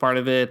as part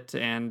of it,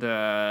 and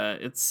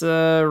it's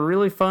a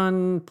really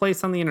fun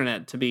place on the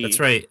internet to be.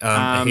 That's right.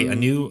 Hey, a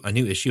new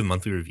issue of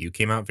Monthly Review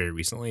came out very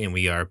recently, and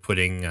we're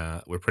putting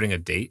a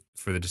date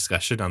for the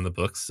discussion on the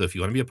books. So if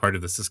you want to be a part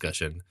of this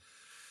discussion,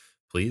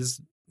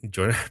 please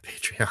join our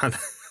Patreon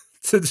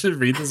to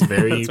read this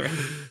very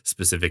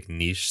specific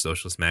niche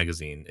socialist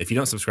magazine. If you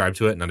don't subscribe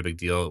to it, not a big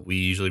deal. We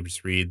usually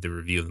just read the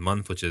review of the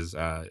month, which is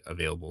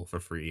available for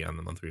free on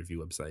the Monthly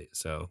Review website.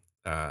 So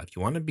if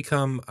you want to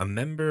become a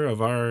member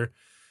of our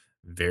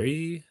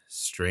very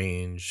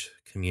strange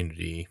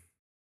community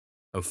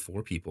of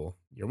 4 people,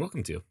 you're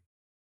welcome to.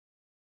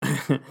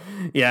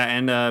 Yeah,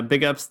 and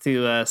big ups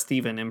to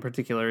Stephen in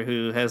particular,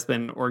 who has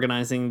been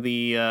organizing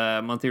the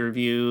Monthly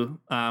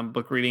Review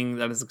book reading.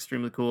 That is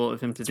extremely cool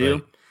of him to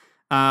do.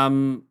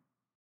 Right.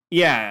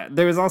 Yeah,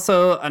 there's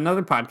also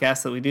another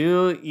podcast that we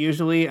do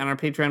usually on our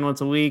Patreon once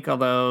a week,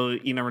 although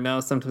you never know,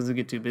 sometimes we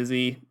get too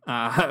busy.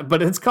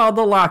 But it's called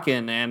The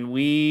Lock-In, and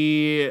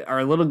we are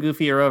a little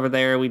goofier over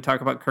there. We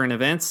talk about current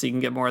events, so you can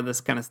get more of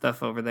this kind of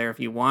stuff over there if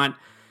you want.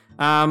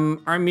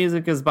 Our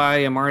music is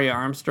by Amaria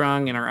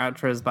Armstrong, and our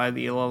outro is by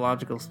The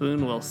Illogical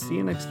Spoon. We'll see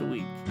you next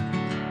week.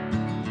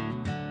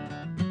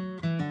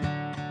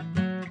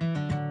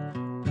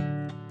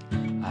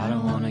 I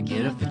don't wanna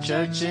get up for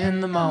church in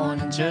the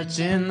morning,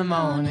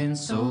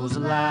 souls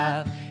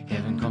alive.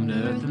 Heaven come to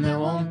earth and there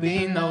won't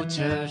be no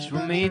church.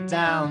 We'll meet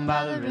down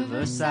by the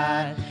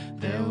riverside.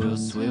 There we'll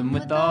swim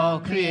with all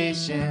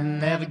creation.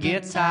 Never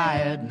get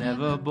tired,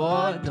 never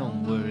bored.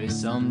 Don't worry,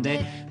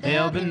 someday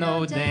there'll be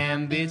no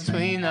dam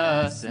between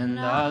us and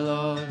our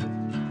Lord.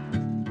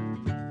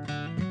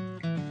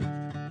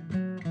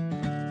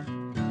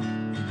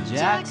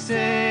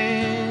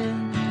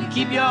 Jackson,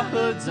 keep your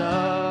hoods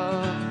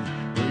up.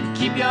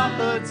 Keep your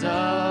hoods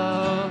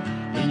up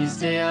and you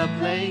stay up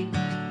late.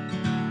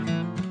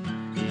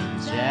 In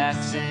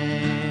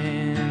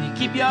Jackson, you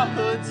keep your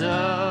hoods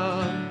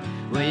up.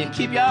 Well, you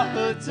keep your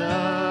hoods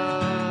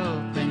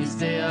up and you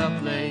stay up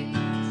late.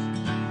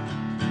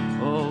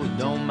 Oh,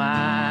 don't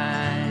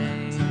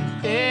mind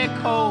a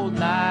cold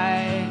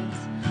night,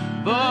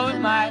 but we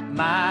might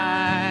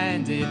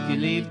mind if you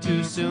leave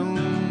too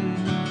soon.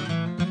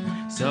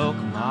 So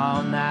come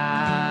on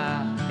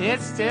now,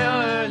 it's still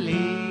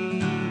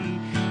early.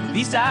 At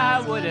least I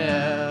would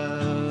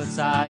else.